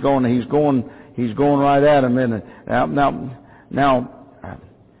 Now he's going he's going right at him. And now,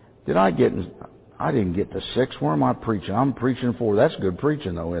 I didn't get to 6. Where am I preaching? I'm preaching 4. That's good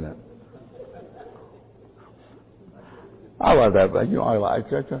preaching, though, isn't it? I love that. I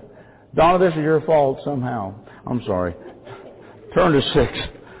like it. Donna, this is your fault somehow. I'm sorry. Turn to 6.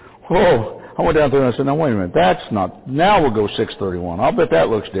 Whoa. I went down there and I said, now, wait a minute. That's not. Now we'll go 6:31. I'll bet that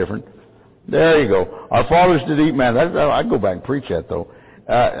looks different. There you go. Our fathers did eat manna. I'd go back and preach that, though.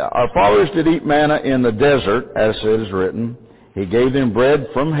 Our fathers did eat manna in the desert, as it is written. He gave them bread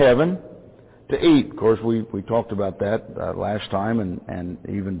from heaven to eat. Of course, we talked about that last time and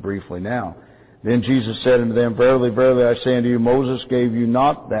even briefly now. Then Jesus said unto them, Verily, verily, I say unto you, Moses gave you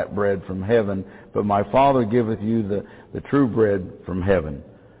not that bread from heaven, but my Father giveth you the true bread from heaven.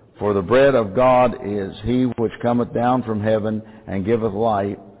 For the bread of God is he which cometh down from heaven and giveth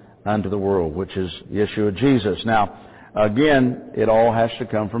light unto the world, which is Yeshua Jesus. Now, again, it all has to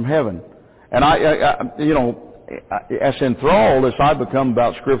come from heaven. And as enthralled as I become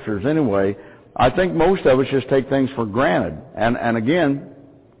about Scriptures anyway, I think most of us just take things for granted. And again,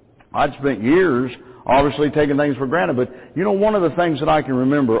 I'd spent years obviously taking things for granted. But, one of the things that I can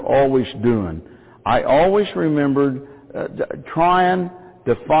remember always doing, I always remembered trying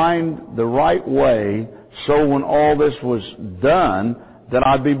to find the right way so when all this was done that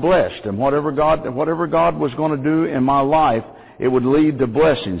I'd be blessed. And whatever God was going to do in my life, it would lead to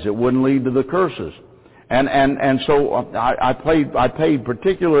blessings. It wouldn't lead to the curses. And so I paid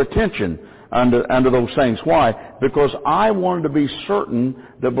particular attention under those things. Why? Because I wanted to be certain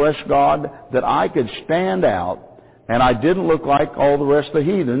that, bless God, that I could stand out and I didn't look like all the rest of the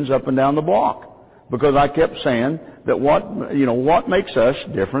heathens up and down the block. Because I kept saying that what makes us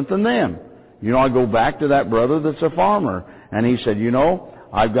different than them? I go back to that brother that's a farmer. And he said,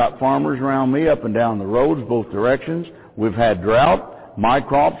 I've got farmers around me up and down the roads, both directions. We've had drought. My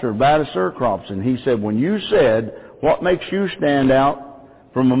crops are bad as their crops. And he said, when you said, what makes you stand out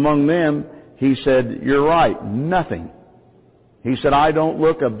from among them? He said, you're right, nothing. He said, I don't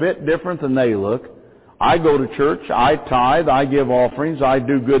look a bit different than they look. I go to church, I tithe, I give offerings, I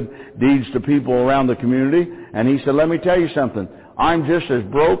do good deeds to people around the community. And he said, let me tell you something. I'm just as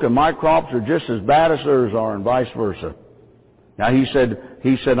broke and my crops are just as bad as theirs are, and vice versa. Now he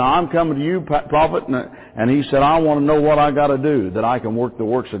said, I'm coming to you, prophet, and he said, I want to know what I got to do that I can work the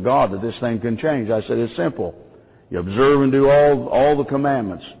works of God, that this thing can change. I said, it's simple. You observe and do all the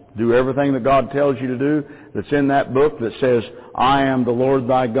commandments. Do everything that God tells you to do that's in that book that says, I am the Lord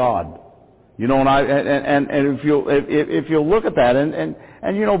thy God. And if you'll look at that,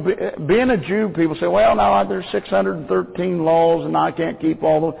 and being a Jew, people say, well, now there's 613 laws and I can't keep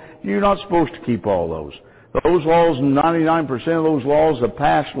all those. You're not supposed to keep all those. Those laws, 99% of those laws have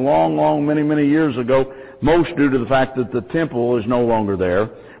passed long, many years ago, most due to the fact that the temple is no longer there.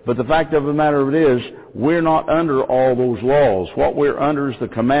 But the fact of the matter of it is, we're not under all those laws. What we're under is the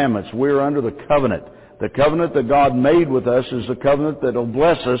commandments. We're under the covenant. The covenant that God made with us is the covenant that will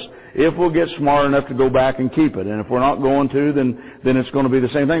bless us if we'll get smart enough to go back and keep it. And if we're not going to, then it's going to be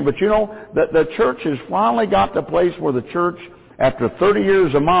the same thing. But the church has finally got to the place where the church, after 30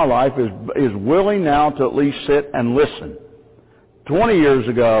 years of my life, is willing now to at least sit and listen. 20 years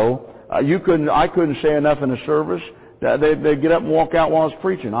ago, I couldn't say enough in a service. They'd get up and walk out while I was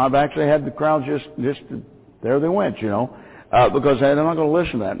preaching. I've actually had the crowds just there they went, because they're not going to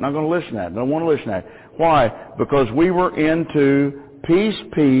listen to that, not going to listen to that, don't want to listen to that. Why? Because we were into peace,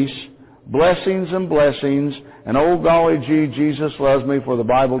 blessings, and oh golly gee, Jesus loves me, for the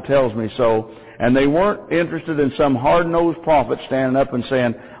Bible tells me so. And they weren't interested in some hard-nosed prophet standing up and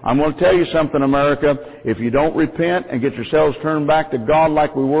saying, I'm going to tell you something, America. If you don't repent and get yourselves turned back to God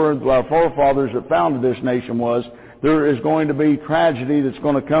like we were, our forefathers that founded this nation was, there is going to be tragedy that's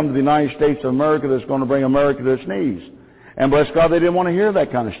going to come to the United States of America that's going to bring America to its knees. And bless God, they didn't want to hear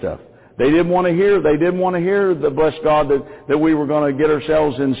that kind of stuff. They didn't want to hear bless God, that we were going to get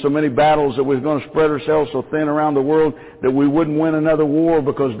ourselves in so many battles, that we were going to spread ourselves so thin around the world that we wouldn't win another war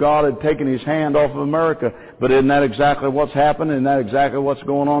because God had taken his hand off of America. But isn't that exactly what's happened? Isn't that exactly what's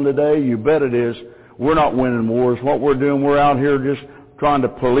going on today? You bet it is. We're not winning wars. What we're doing, we're out here just trying to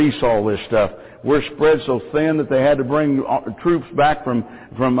police all this stuff. We're spread so thin that they had to bring troops back from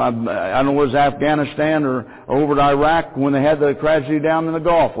I don't know, was Afghanistan or over to Iraq when they had the tragedy down in the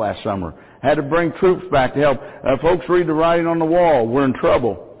Gulf last summer. Had to bring troops back to help. Folks, read the writing on the wall. We're in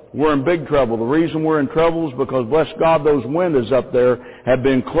trouble. We're in big trouble. The reason we're in trouble is because, bless God, those windows up there have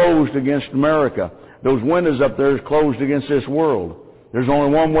been closed against America. Those windows up there is closed against this world. There's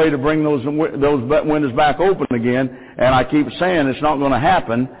only one way to bring those windows back open again, and I keep saying it's not going to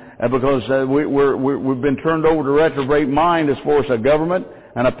happen because we've been turned over to retrograde mind as far as a government.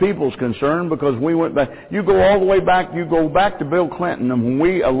 and a people's concern, because we went back. You go all the way back. You go back to Bill Clinton, and when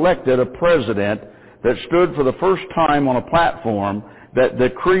we elected a president that stood for the first time on a platform that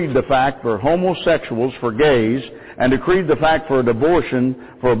decreed the fact for homosexuals, for gays, and decreed the fact for abortions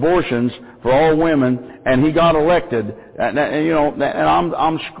for all women, and he got elected. And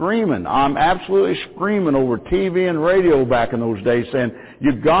I'm screaming. I'm absolutely screaming over TV and radio back in those days, saying,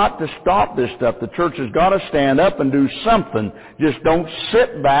 you've got to stop this stuff. The church has got to stand up and do something. Just don't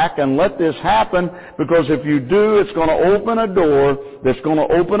sit back and let this happen, because if you do, it's going to open a door that's going to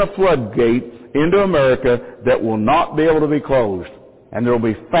open a floodgate into America that will not be able to be closed. And there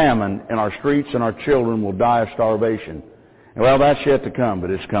will be famine in our streets, and our children will die of starvation. Well, that's yet to come, but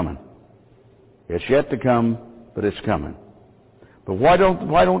it's coming. It's yet to come, but it's coming. But why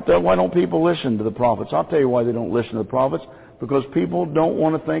don't people listen to the prophets? I'll tell you why they don't listen to the prophets. Because people don't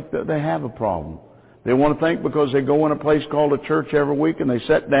want to think that they have a problem. They want to think because they go in a place called a church every week and they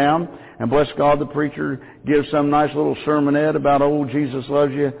sit down, and bless God, the preacher gives some nice little sermonette about, oh, Jesus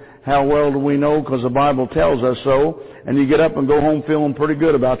loves you. How well do we know? Because the Bible tells us so. And you get up and go home feeling pretty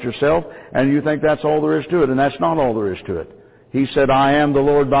good about yourself, and you think that's all there is to it. And that's not all there is to it. He said, I am the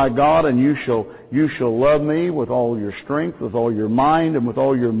Lord thy God, and you shall love me with all your strength, with all your mind, and with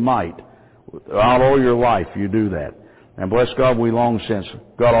all your might. Throughout all your life, you do that. And bless God, we long since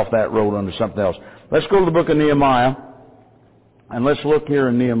got off that road onto something else. Let's go to the book of Nehemiah, and let's look here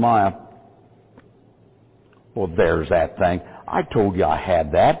in Nehemiah. Well, there's that thing. I told you I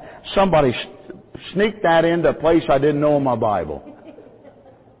had that. Somebody sneaked that into a place I didn't know in my Bible.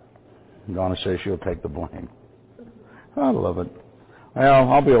 Donna says she'll take the blame. I love it.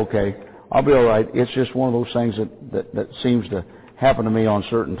 Well, I'll be okay. I'll be all right. It's just one of those things that seems to happen to me on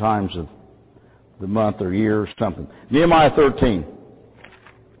certain times of the month or year or something. Nehemiah 13.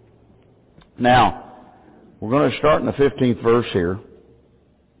 Now, we're going to start in the 15th verse here.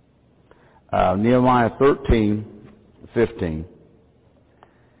 Nehemiah 13:15.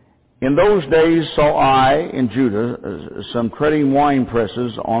 In those days saw I in Judah some treading wine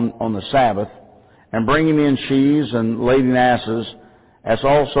presses on the Sabbath, and bringing in sheaves and lading asses, as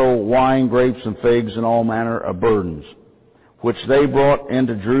also wine, grapes, and figs, and all manner of burdens, which they brought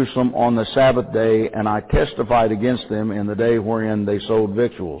into Jerusalem on the Sabbath day, and I testified against them in the day wherein they sold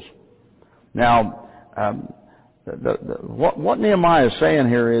victuals. Now, what Nehemiah is saying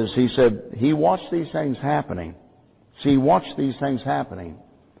here is, he said, he watched these things happening. See, he watched these things happening.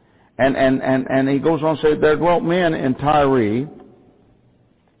 And he goes on to say, there dwelt men in Tyre,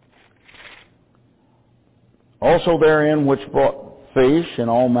 also therein which brought fish and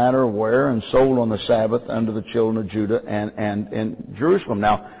all manner of ware, and sold on the Sabbath unto the children of Judah and in Jerusalem.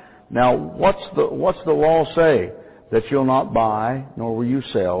 Now, what's the law say? That you'll not buy, nor will you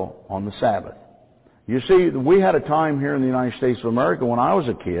sell on the Sabbath. You see, we had a time here in the United States of America when I was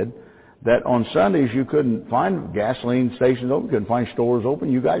a kid that on Sundays you couldn't find gasoline stations open, you couldn't find stores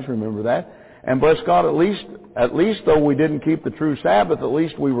open. You guys remember that. And bless God, at least though we didn't keep the true Sabbath, at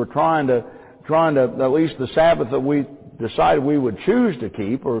least we were trying to at least the Sabbath that we decided we would choose to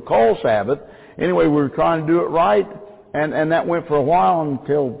keep or call Sabbath. Anyway, we were trying to do it right, and that went for a while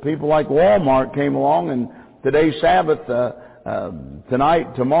until people like Walmart came along, and today's Sabbath,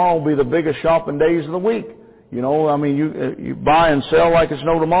 tomorrow will be the biggest shopping days of the week. You know, I mean, you buy and sell like it's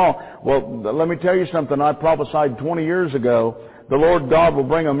no tomorrow. Well, let me tell you something. I prophesied 20 years ago, the Lord God will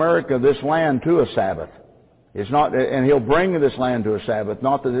bring America, this land, to a Sabbath. It's not, and He'll bring this land to a Sabbath.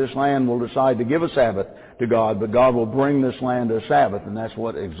 Not that this land will decide to give a Sabbath to God, but God will bring this land to a Sabbath, and that's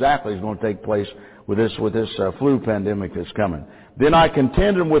what exactly is going to take place with this flu pandemic that's coming. Then I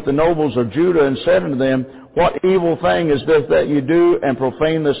contended with the nobles of Judah and said unto them, what evil thing is this that you do and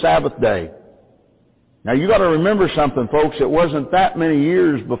profane the Sabbath day? Now you got to remember something, folks. It wasn't that many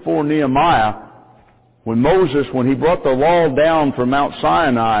years before Nehemiah, when Moses, when he brought the law down from Mount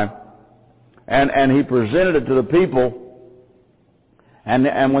Sinai, and he presented it to the people,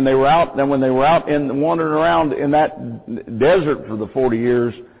 and when they were out in wandering around in that desert for the 40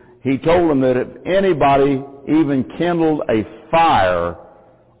 years, he told them that if anybody even kindled a fire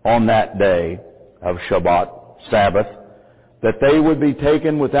on that day of Shabbat, Sabbath, that they would be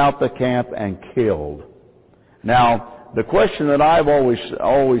taken without the camp and killed. Now, the question that I've always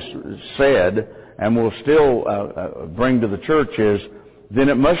said, and will still bring to the church, is, then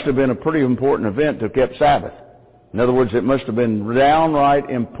it must have been a pretty important event to keep Sabbath. In other words, it must have been downright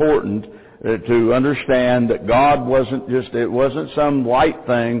important to understand that God it wasn't some light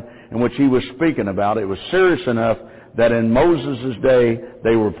thing in which He was speaking about. It was serious enough that in Moses' day,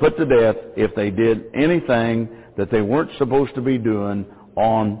 they were put to death if they did anything that they weren't supposed to be doing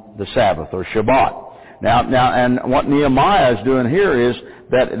on the Sabbath or Shabbat. Now, and what Nehemiah is doing here is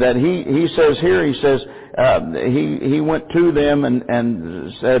that he says here, he went to them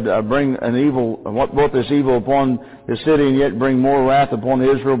and said, bring an evil, what brought this evil upon the city, and yet bring more wrath upon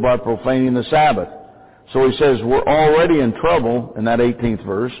Israel by profaning the Sabbath. So he says, we're already in trouble in that 18th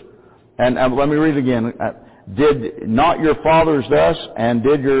verse. And let me read again. Did not your fathers thus, and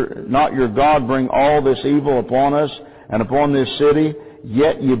did not your God bring all this evil upon us and upon this city?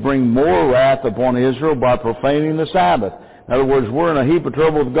 Yet you bring more wrath upon Israel by profaning the Sabbath. In other words, we're in a heap of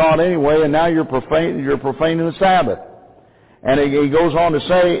trouble with God anyway, and now you're profaning the Sabbath. And he goes on to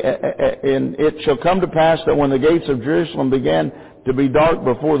say, and it shall come to pass that when the gates of Jerusalem began to be dark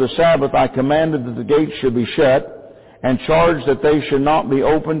before the Sabbath, I commanded that the gates should be shut, and charged that they should not be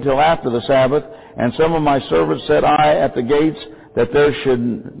opened till after the Sabbath. And some of my servants set I at the gates, that there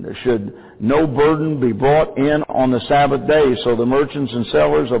should no burden be brought in on the Sabbath day. So the merchants and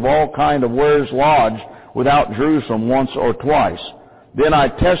sellers of all kind of wares lodged without Jerusalem once or twice. Then I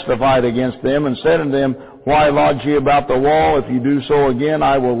testified against them and said unto them, why lodge ye about the wall? If you do so again,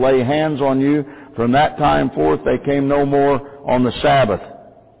 I will lay hands on you. From that time forth they came no more on the Sabbath.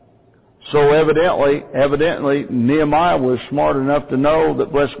 So evidently, Nehemiah was smart enough to know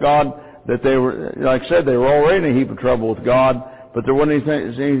that, bless God, that they were, like I said, they were already in a heap of trouble with God, but there wasn't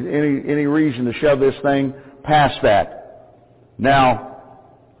any reason to shove this thing past that. Now,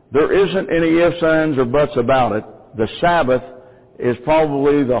 there isn't any ifs, ands, or buts about it. The Sabbath is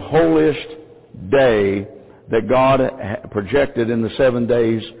probably the holiest day that God projected in the 7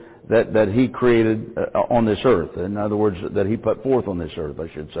 days that He created on this earth. In other words, that He put forth on this earth,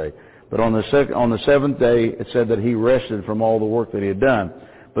 I should say. But on the seventh day, it said that He rested from all the work that He had done.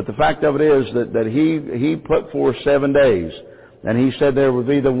 But the fact of it is that He put forth 7 days. And He said there would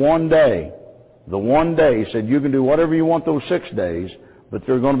be the one day. He said, you can do whatever you want those 6 days, but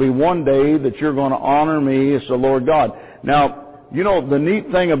there's going to be one day that you're going to honor Me as the Lord God. Now, you know, the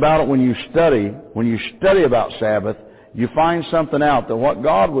neat thing about it when you study about Sabbath, you find something out, that what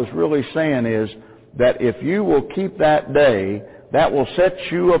God was really saying is that if you will keep that day, that will set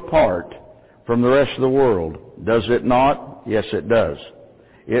you apart from the rest of the world. Does it not? Yes, it does.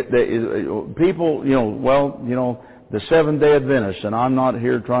 People, the Seventh-day Adventists, and I'm not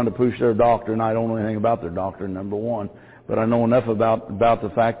here trying to push their doctrine. I don't know anything about their doctrine, number one. But I know enough about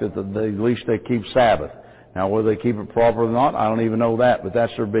the fact that at least they keep Sabbath. Now, whether they keep it proper or not, I don't even know that. But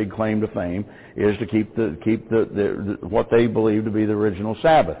that's their big claim to fame, is to keep what they believe to be the original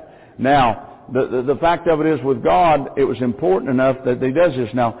Sabbath. Now, the fact of it is, with God, it was important enough that He does this.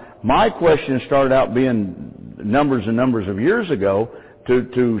 Now, my question started out being numbers and numbers of years ago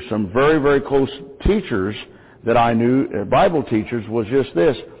to some very, very close teachers that I knew, Bible teachers, was just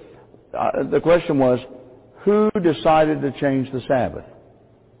this. The question was, who decided to change the Sabbath?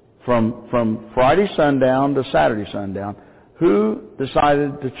 From Friday sundown to Saturday sundown, who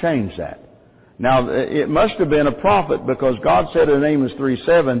decided to change that? Now, it must have been a prophet, because God said in Amos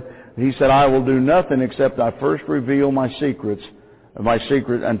 3:7, He said, I will do nothing except I first reveal my secret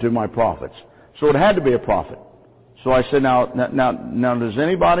unto my prophets. So it had to be a prophet. So I said, now does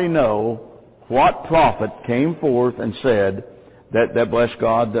anybody know what prophet came forth and said that bless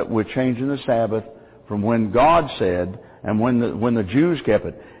God, that we're changing the Sabbath from when God said and when the Jews kept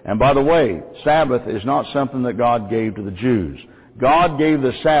it? And by the way, Sabbath is not something that God gave to the Jews. God gave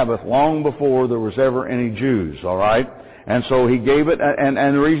the Sabbath long before there was ever any Jews, all right? And so He gave it, and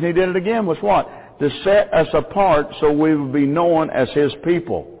the reason He did it again was what? To set us apart so we would be known as His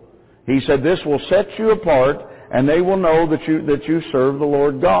people. He said, this will set you apart, and they will know that you serve the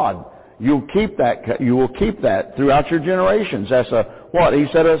Lord God. You will keep that throughout your generations. That's what? He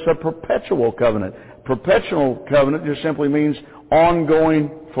said it's a perpetual covenant. Perpetual covenant just simply means ongoing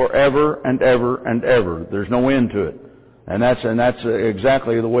forever and ever and ever. There's no end to it. And that's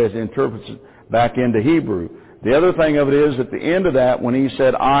exactly the way it interprets it back into Hebrew. The other thing of it is, at the end of that, when He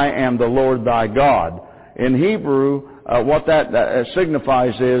said, I am the Lord thy God, in Hebrew, what that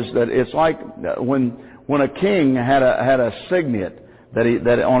signifies is that it's like when a king had a signet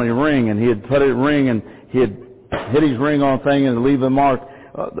that on a ring, and he had put a ring, and he had hit his ring on a thing and leave a mark.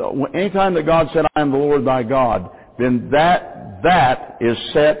 Anytime that God said, I am the Lord thy God, then that is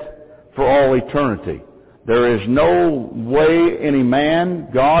set for all eternity. There is no way any man,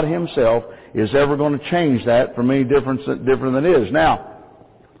 God Himself, is ever going to change that from any different than it is. Now,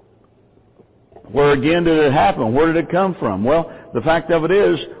 where again did it happen? Where did it come from? Well, the fact of it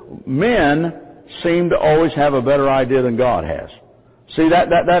is, men seem to always have a better idea than God has. See,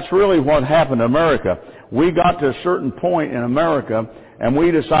 that's really what happened to America. We got to a certain point in America, and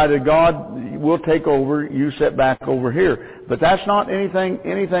we decided, God, we'll take over, you sit back over here. But that's not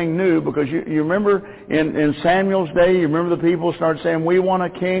anything new, because you remember in Samuel's day, you remember the people started saying, we want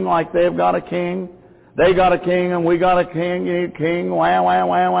a king like they've got a king. They got a king and we got a king. You need a king, wah, wah,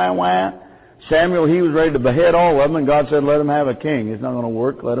 wah, wah, wah. Samuel, he was ready to behead all of them, and God said, let them have a king. It's not going to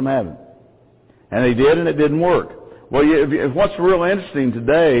work, let them have it. And they did, and it didn't work. Well, what's real interesting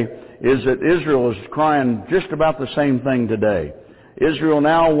today is that Israel is crying just about the same thing today. Israel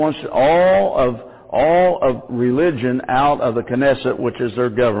now wants all of religion out of the Knesset, which is their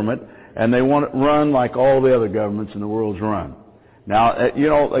government, and they want it run like all the other governments in the world's run. Now,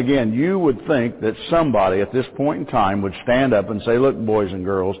 again, you would think that somebody at this point in time would stand up and say, look, boys and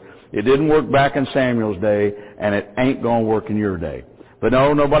girls, it didn't work back in Samuel's day, and it ain't going to work in your day. But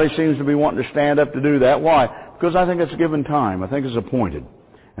no, nobody seems to be wanting to stand up to do that. Why? Because I think it's given time. I think it's appointed.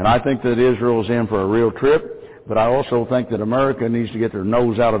 And I think that Israel's in for a real trip, but I also think that America needs to get their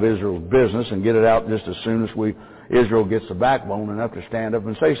nose out of Israel's business and get it out just as soon as Israel gets the backbone enough to stand up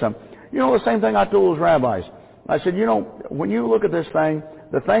and say something. The same thing I told those rabbis. I said, when you look at this thing,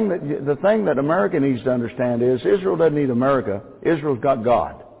 the thing that America needs to understand is Israel doesn't need America. Israel's got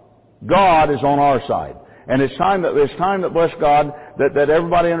God. God is on our side. And it's time that bless God, that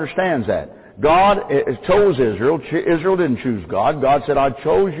everybody understands that. God chose Israel. Israel didn't choose God. God said, I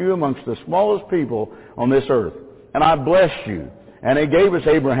chose you amongst the smallest people on this earth. And I blessed you. And He gave us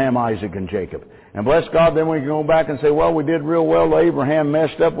Abraham, Isaac, and Jacob. And bless God, then we can go back and say, well, we did real well. Abraham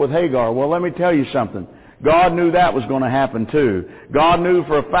messed up with Hagar. Well, let me tell you something. God knew that was going to happen too. God knew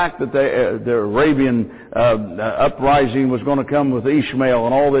for a fact that the Arabian uprising was going to come with Ishmael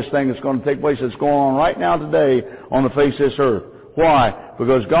and all this thing that's going to take place that's going on right now today on the face of this earth. Why?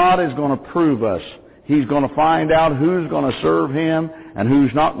 Because God is going to prove us. He's going to find out who's going to serve Him and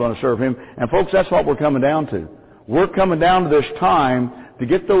who's not going to serve Him. And folks, that's what we're coming down to. We're coming down to this time to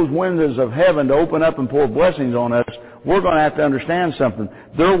get those windows of heaven to open up and pour blessings on us. We're going to have to understand something.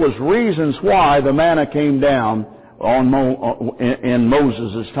 There was reasons why the manna came down in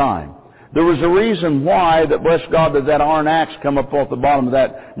Moses' time. There was a reason why that, bless God, that iron axe come up off the bottom of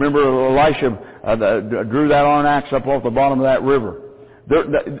that. Remember, Elisha drew that iron axe up off the bottom of that river.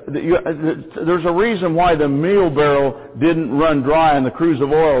 There's a reason why the meal barrel didn't run dry and the cruse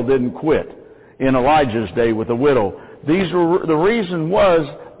of oil didn't quit in Elijah's day with the widow. The reason was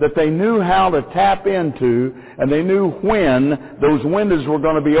that they knew how to tap into, and they knew when those windows were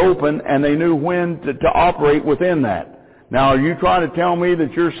going to be open, and they knew when to operate within that. Now, are you trying to tell me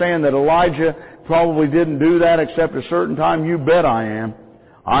that you're saying that Elijah probably didn't do that except a certain time? You bet I am.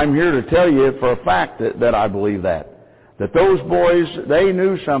 I'm here to tell you for a fact that I believe that. That those boys, they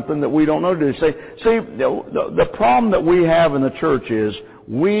knew something that we don't know today. See, the problem that we have in the church is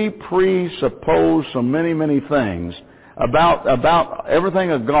we presuppose so many things about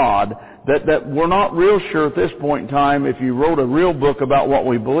everything of God that we're not real sure at this point in time. If you wrote a real book about what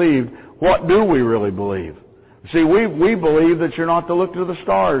we believe, what do we really believe? See, we believe that you're not to look to the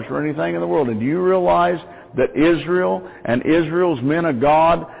stars or anything in the world. And do you realize that Israel and Israel's men of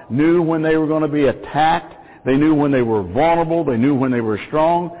God knew when they were going to be attacked? They knew when they were vulnerable. They knew when they were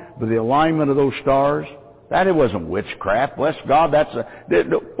strong. But the alignment of those stars, that it wasn't witchcraft. Bless God.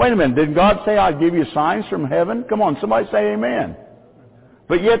 Wait a minute. Did God say, I'll give you signs from heaven? Come on, somebody say amen.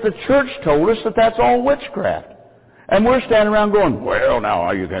 But yet the church told us that that's all witchcraft. And we're standing around going, well,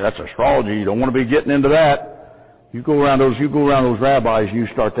 now, that's astrology. You don't want to be getting into that. You go around those rabbis, you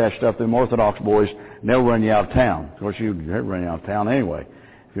start that stuff, them Orthodox boys, and they'll run you out of town. Of course, they'll run you out of town anyway,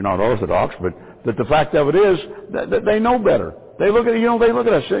 if you're not Orthodox. But the fact of it is that they know better. They look at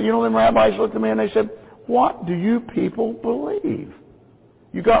us. Them rabbis looked at me and they said, what do you people believe?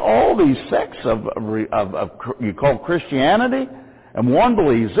 You got all these sects of you call Christianity, and one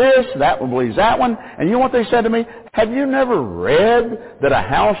believes this, that one believes that one. And you know what they said to me? Have you never read that a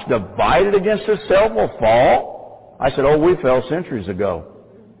house divided against itself will fall? I said, we fell centuries ago.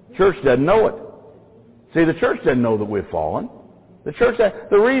 Church doesn't know it. See, the church doesn't know that we've fallen.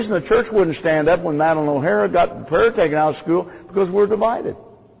 The reason the church wouldn't stand up when Madeline O'Hara got prayer taken out of school, because we're divided.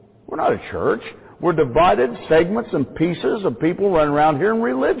 We're not a church. We're divided segments and pieces of people running around here in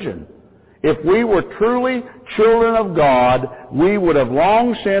religion. If we were truly children of God, we would have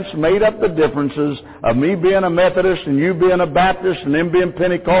long since made up the differences of me being a Methodist and you being a Baptist and them being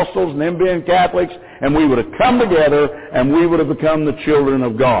Pentecostals and them being Catholics, and we would have come together and we would have become the children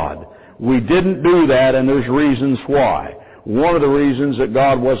of God. We didn't do that, and there's reasons why. One of the reasons that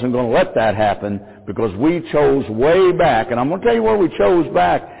God wasn't going to let that happen, because we chose way back, and I'm going to tell you where we chose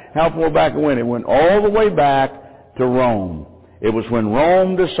back, how far back it went. It went all the way back to Rome. It was when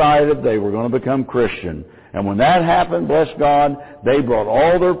Rome decided they were going to become Christian. And when that happened, bless God, they brought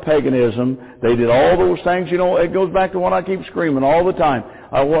all their paganism. They did all those things. You know, it goes back to what I keep screaming all the time.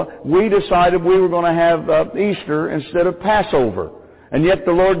 We decided we were going to have Easter instead of Passover. And yet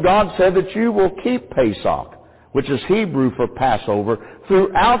the Lord God said that you will keep Pesach, which is Hebrew for Passover.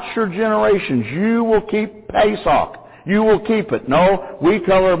 Throughout your generations, you will keep Pesach. You will keep it. No, we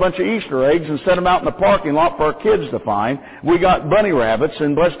color a bunch of Easter eggs and set them out in the parking lot for our kids to find. We got bunny rabbits,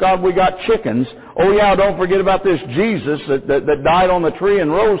 and bless God, we got chickens. Oh yeah, don't forget about this Jesus that died on the tree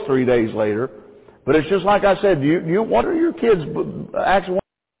and rose 3 days later. But it's just like I said, what are your kids actually